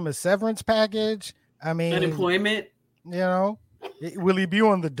a severance package? I mean, unemployment. You know, will he be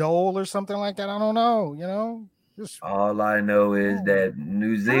on the dole or something like that? I don't know. You know, all I know is that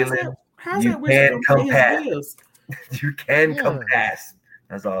New Zealand, how's you that can come past. You can come past.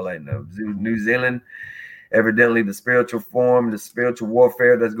 That's all I know. New Zealand, evidently, the spiritual form, the spiritual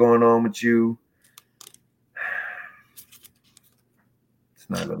warfare that's going on with you.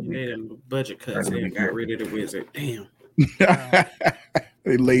 Not gonna be budget cuts and got rid of the wizard. Damn.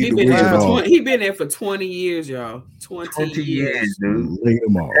 They laid the wizard off. He been there for 20 years, y'all. 20 years, dude. Laid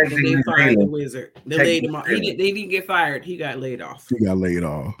him off. And they fired the wizard. They laid him off. They didn't get fired. He got laid off. He got laid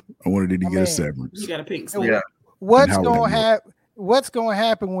off. I wondered, did he get a severance? He got a pink slip. Yeah. What's going to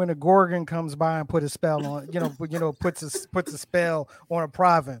happen when a Gorgon comes by and put a spell on, puts a spell on a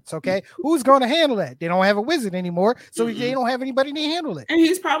province? Okay, who's going to handle that? They don't have a wizard anymore, so they don't have anybody to handle it. And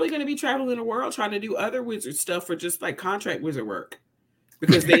he's probably going to be traveling the world trying to do other wizard stuff for just like contract wizard work,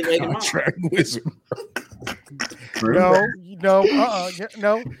 because they laid him off. Contract wizard.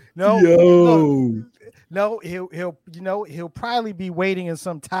 No, he'll probably be waiting in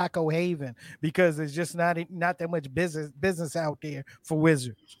some Taco Haven, because there's just not that much business out there for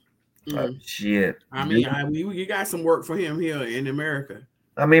wizards. Oh, shit. I mean, you got some work for him here in America.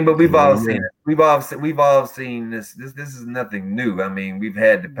 I mean, but we've all seen it. We've all seen this. This is nothing new. I mean, we've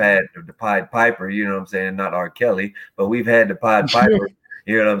had the Pied Piper, you know what I'm saying? Not R. Kelly, but we've had the Pied Piper,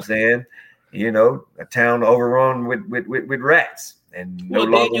 you know what I'm saying? You know, a town overrun with rats. And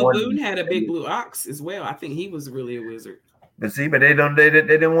Daniel Boone had a big blue ox as well. I think he was really a wizard. But see, they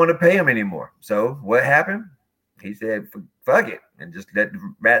didn't want to pay him anymore. So what happened? He said, "Fuck it," and just let the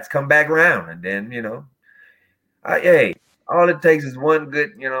rats come back around. And then, you know, hey, all it takes is one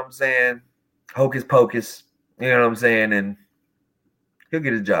good, you know what I'm saying, hocus pocus, you know what I'm saying, and he'll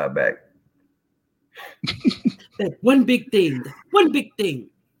get his job back. One big thing. One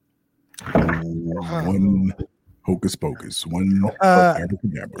hocus pocus. One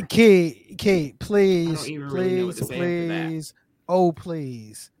Kate, please,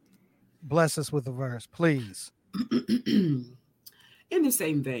 please bless us with a verse, please. in the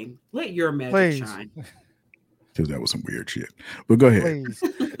same vein, let your magic Please. shine. Because that was some weird shit. But go ahead. Please.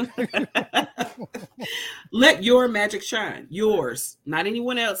 Let your magic shine. Yours, not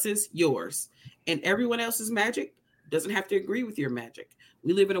anyone else's, yours. And everyone else's magic doesn't have to agree with your magic.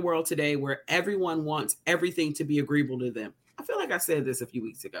 We live in a world today where everyone wants everything to be agreeable to them. I feel like I said this a few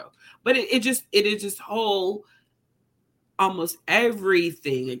weeks ago, but it is just whole almost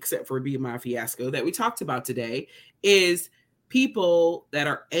everything except for Be My Fiasco that we talked about today is people that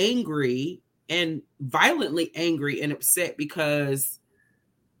are angry and violently angry and upset because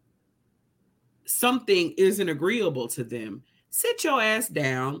something isn't agreeable to them. Sit your ass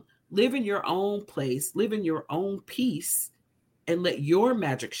down, live in your own place, live in your own peace, and let your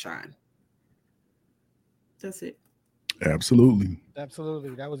magic shine. That's it. Absolutely.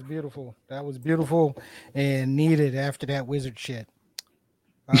 Absolutely. That was beautiful. That was beautiful and needed after that wizard shit.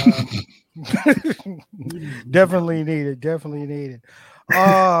 Definitely needed. Definitely needed.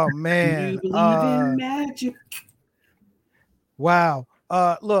 Oh man. You believe in magic. Wow.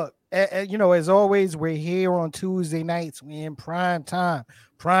 Look, you know, as always, we're here on Tuesday nights. We're in prime time.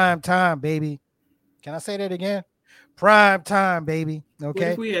 Prime time, baby. Can I say that again? Prime time, baby. Okay.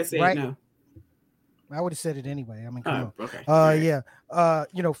 What if we had said right? no? I would have said it anyway. I mean, come on. Okay. Yeah.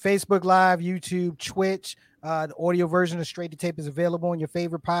 You know, Facebook Live, YouTube, Twitch. The audio version of Straight to Tape is available on your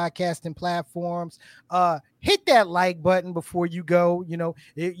favorite podcasting platforms. Hit that like button before you go. You know,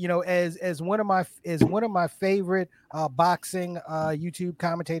 as one of my favorite boxing YouTube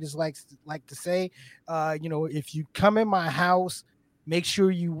commentators like to say, you know, if you come in my house, make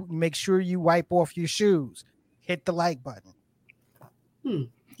sure you wipe off your shoes. Hit the like button.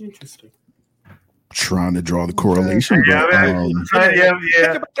 Interesting. Trying to draw the correlation. Yeah, Think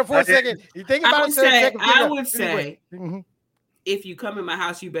about it for a second. You think about it for a second. I would say, if you come in my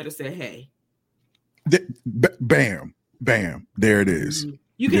house, you better say hey. Bam, bam. There it is.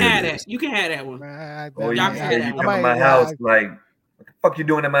 You can have that. You can have that one. Or you come in my house, like, what the fuck you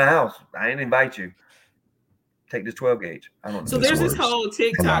doing in my house? I didn't invite you. Take this 12 gauge. I don't know. So there's this whole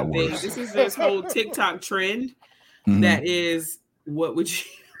TikTok thing. This is this whole TikTok trend that is, what would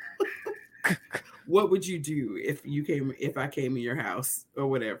you do if I came in your house or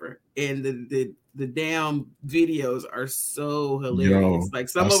whatever? And the damn videos are so hilarious. Like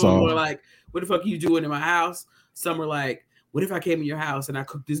some of them were like, what the fuck are you doing in my house? Some are like, what if I came in your house and I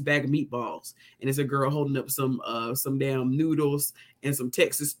cooked this bag of meatballs? And it's a girl holding up some damn noodles and some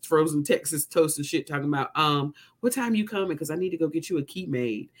frozen Texas toast and shit, talking about what time you coming? Because I need to go get you a key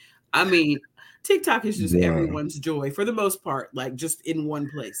made. I mean, TikTok is just everyone's joy for the most part, like just in one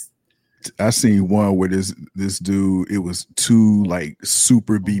place. I seen one where this dude, it was two like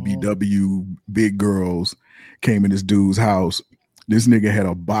super BBW big girls came in this dude's house. This nigga had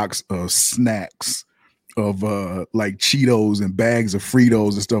a box of snacks of like Cheetos and bags of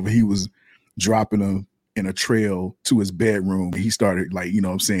Fritos and stuff. And he was dropping them in a trail to his bedroom. He started like, you know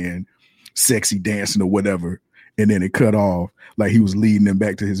what I'm saying, sexy dancing or whatever. And then it cut off like he was leading them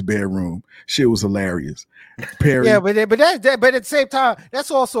back to his bedroom. Shit was hilarious. Perry, yeah, but at the same time,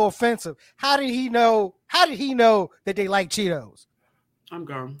 that's also offensive. How did he know that they like Cheetos? I'm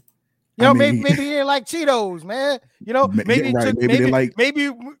gone. You know, maybe he didn't like Cheetos, man. You know, maybe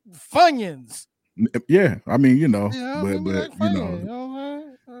Funyuns. Yeah, I mean, you know, but you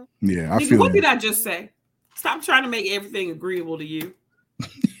know, yeah, I Nigga, feel. What did I just say? Stop trying to make everything agreeable to you.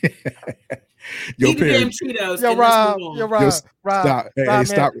 Yo, Perry, Cheetos. Yo, Rob, stop. Hey,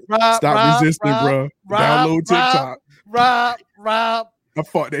 stop resisting, bro. Download TikTok. Rob. I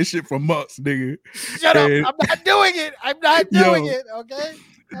fought that shit for months, nigga. Shut up. I'm not doing it. Okay?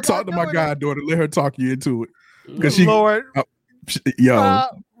 Talk to my goddaughter. Let her talk you into it. Because Lord.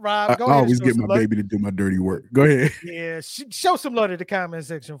 Rob, I always get my baby to do my dirty work. Go ahead. Yeah, show some love in the comment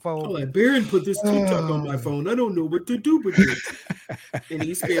section, folks. Oh, like Baron put this TikTok on my phone. I don't know what to do with it. And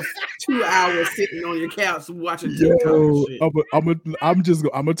you spend 2 hours sitting on your couch watching TikTok. I'm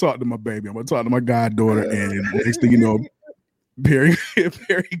gonna talk to my baby. I'm gonna talk to my goddaughter, and next thing you know, Perry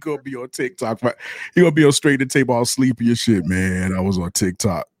gonna be on TikTok. He gonna be on Straight to Tape all sleepy and shit, man. I was on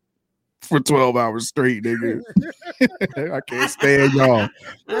TikTok for 12 hours straight, nigga. I can't stand y'all.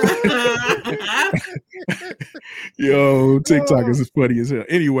 Yo, TikTok is as funny as hell.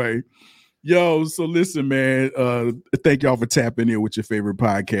 Anyway, so listen, man. Thank y'all for tapping in with your favorite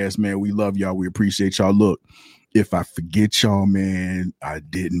podcast, man. We love y'all. We appreciate y'all. Look, if I forget y'all, man, I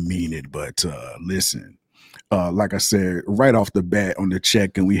didn't mean it. But listen, like I said, right off the bat on the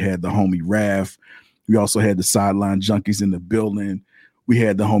check-in, we had the homie Raph. We also had the Sideline Junkies in the building. We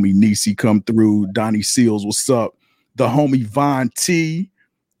had the homie Nisi come through. Donnie Seals, what's up? The homie Von T,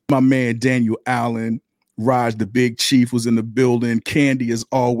 my man Daniel Allen, Raj, the Big Chief, was in the building. Candy, as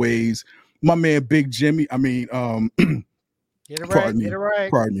always. My man, Big Jimmy. I mean, Get it right. Get it right.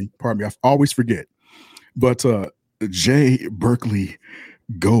 Pardon me. I always forget. But Jay Berkeley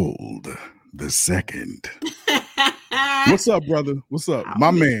Gold the second. What's up, brother? What's up,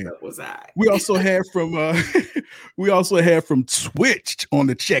 my man? We also had from Twitch on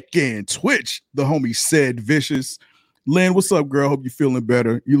the check-in. Twitch, the homie said Vicious. Lynn, what's up, girl? Hope you're feeling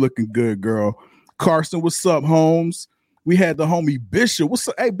better. You looking good, girl. Carson, what's up, Holmes? We had the homie Bishop. What's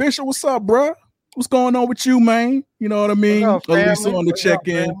up? Hey, Bishop, what's up, bro? What's going on with you, man? You know what I mean? Elisa on the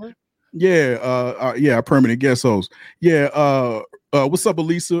check-in. Yeah, our permanent guest host. Yeah, what's up,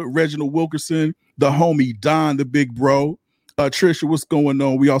 Elisa? Reginald Wilkerson, the homie Don, the big bro. Trisha, what's going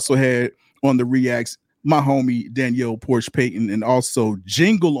on? We also had on the reacts my homie Danielle Porsche Payton, and also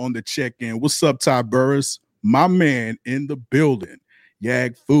Jingle on the check-in. What's up, Ty Burris? My man in the building.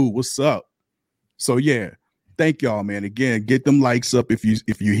 Yag Food, what's up? So yeah, thank y'all, man. Again, get them likes up. If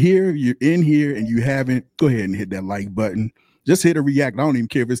you're here, you're in here, and you haven't, go ahead and hit that like button. Just hit a react. I don't even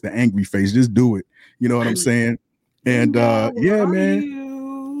care if it's the angry face. Just do it. You know what I'm saying? And yeah,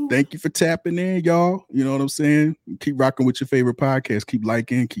 man. Thank you for tapping in, y'all. You know what I'm saying? Keep rocking with your favorite podcast. Keep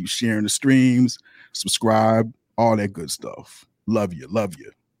liking, keep sharing the streams, subscribe, all that good stuff. Love you. Love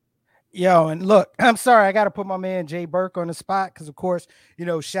you. Yo, and look, I'm sorry, I got to put my man Jay Burke on the spot because, of course, you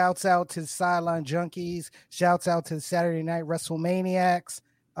know, shouts out to the Sideline Junkies, shouts out to the Saturday Night WrestleManiacs.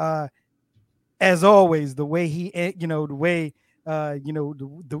 As always, the way he, you know, the way,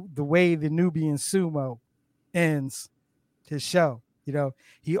 the way the Nubian Sumo ends his show, you know,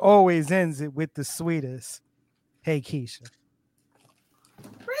 he always ends it with the sweetest. Hey, Keisha.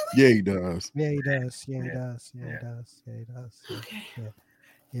 Really? Yeah, he does. Yeah, he does. Yeah, he does. Yeah, he does. Yeah, he does. Okay.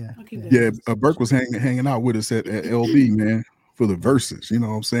 Yeah. Burke was hanging out with us at LB, man, for the verses. You know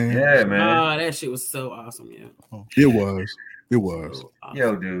what I'm saying? Yeah, man. Oh, that shit was so awesome. Yeah. It was. So awesome.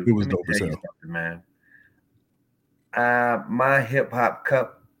 Yo, dude. It was dope as hell. Man. My hip hop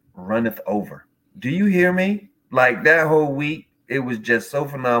cup runneth over. Do you hear me? Like that whole week, it was just so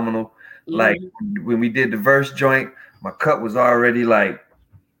phenomenal. Mm-hmm. Like when we did the verse joint, my cup was already like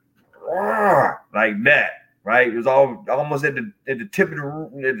that. Right, it was all almost at the tip of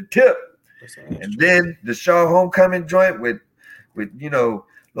the tip, and then the Shaw Homecoming joint with you know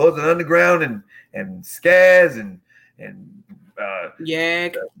Lords of the Underground and Skaz and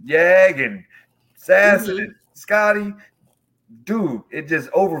Yag and Sass and Scotty, dude, it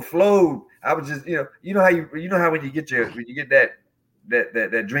just overflowed. I was just you know how when you get that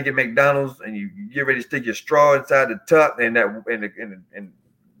drink at McDonald's and you get ready to stick your straw inside the cup and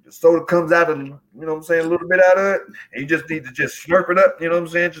the soda comes out of, you know what I'm saying, a little bit out of it, and you just need to just slurp it up, you know what I'm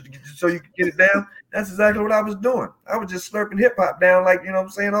saying, just so you can get it down. That's exactly what I was doing. I was just slurping hip hop down, like, you know what I'm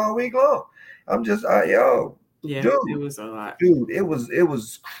saying, all week long. I'm just, yeah, dude, it was a lot. Dude, it was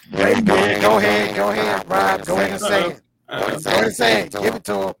crazy. Go ahead, Rob. Go ahead and say it. Go ahead and say it. Give it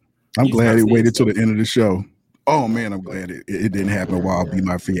to him. I'm glad he waited till the end of the show. Oh man, I'm glad it didn't happen while Be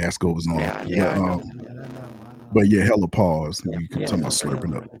My Fiasco was on. But yeah, hella pause. You can talk about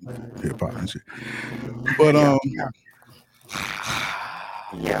slurping up hip hop and shit. But look,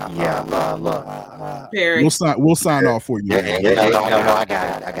 we'll sign off for you. No, I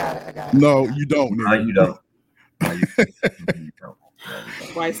got it. No, you don't. No, you don't.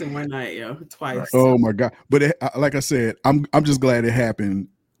 Twice in one night, yo. Twice. Oh my god! But like I said, I'm just glad it happened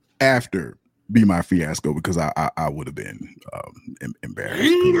after Be My Fiasco because I would have been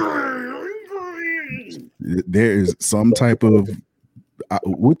embarrassed. There is some type of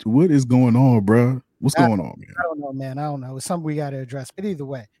what is going on, bro? What's going on, man? I don't know, man. I don't know. It's something we got to address. But either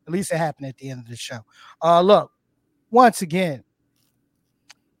way, at least it happened at the end of the show. Look, once again,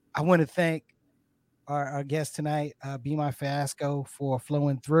 I want to thank our guest tonight, Be My Fiasco, for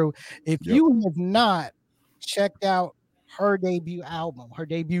flowing through. If you have not checked out her debut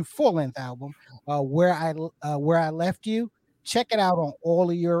full-length album, Where I Left You, check it out on all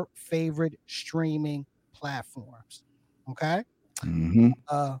of your favorite streaming platforms. Okay. Mm-hmm.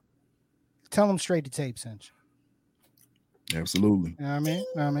 Tell them Straight to Tape sent you. Absolutely. You know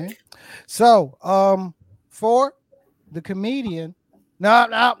what I mean? So, for the comedian, no.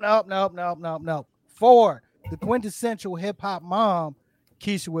 For the quintessential hip hop mom,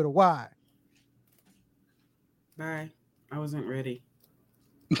 Keisha with a Y. Bye. I wasn't ready.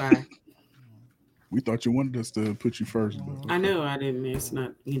 Bye. We thought you wanted us to put you first. I know I didn't. It's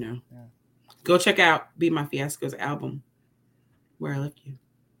not, you know. Yeah. Go check out Be My Fiasco's album, Where I Left You.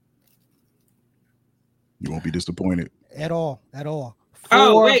 You won't be disappointed. At all.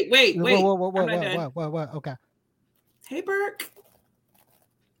 Oh, wait. What? Okay. Hey, Burke.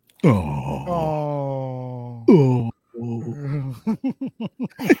 Oh. Oh.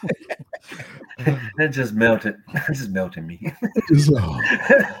 That just melted. That just melted me. Just,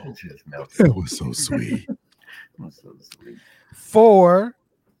 It just melted. that was so sweet. It was so sweet. For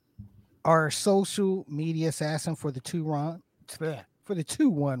our social media assassin for the 2-1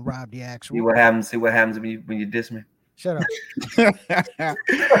 Rob the Actual. See what happens. See what happens when you diss me. Shut up.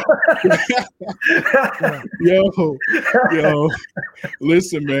 Yo,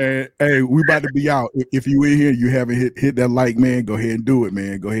 listen, man. Hey, we about to be out. If you in here, you haven't hit that like, man, go ahead and do it,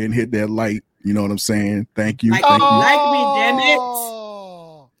 man. Go ahead and hit that like. You know what I'm saying? Thank you. Like, Thank you. like me, damn it.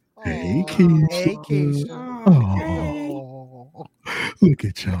 Hey, Keisha. Hey, Keisha. Oh, look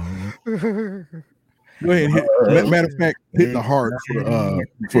at y'all. Go ahead and hit. Matter of fact, hit the heart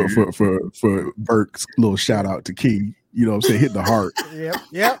for Burke's little shout out to Key. You know what I'm saying? Hit the heart. Yep.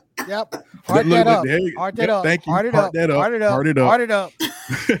 Heart that up. Heart that up. Thank you. Heart it Heart up. that up. Heart it up. Heart it up. Heart it up.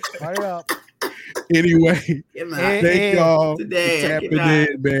 Heart it up. Anyway, thank y'all Today, for tapping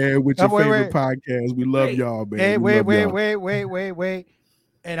in, man, with your favorite podcast. We love y'all, man. Hey, wait.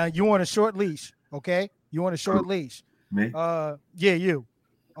 And you want a short leash, okay? You want a short leash. Me? Yeah, you.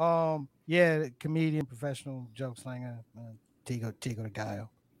 Yeah, comedian, professional, joke slinger, Tigo the Guile.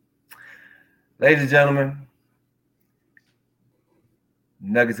 Ladies and gentlemen,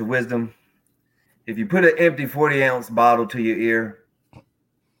 nuggets of wisdom. If you put an empty 40-ounce bottle to your ear,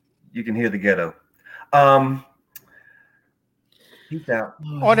 you can hear the ghetto. Peace out.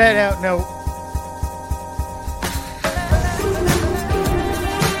 On that note.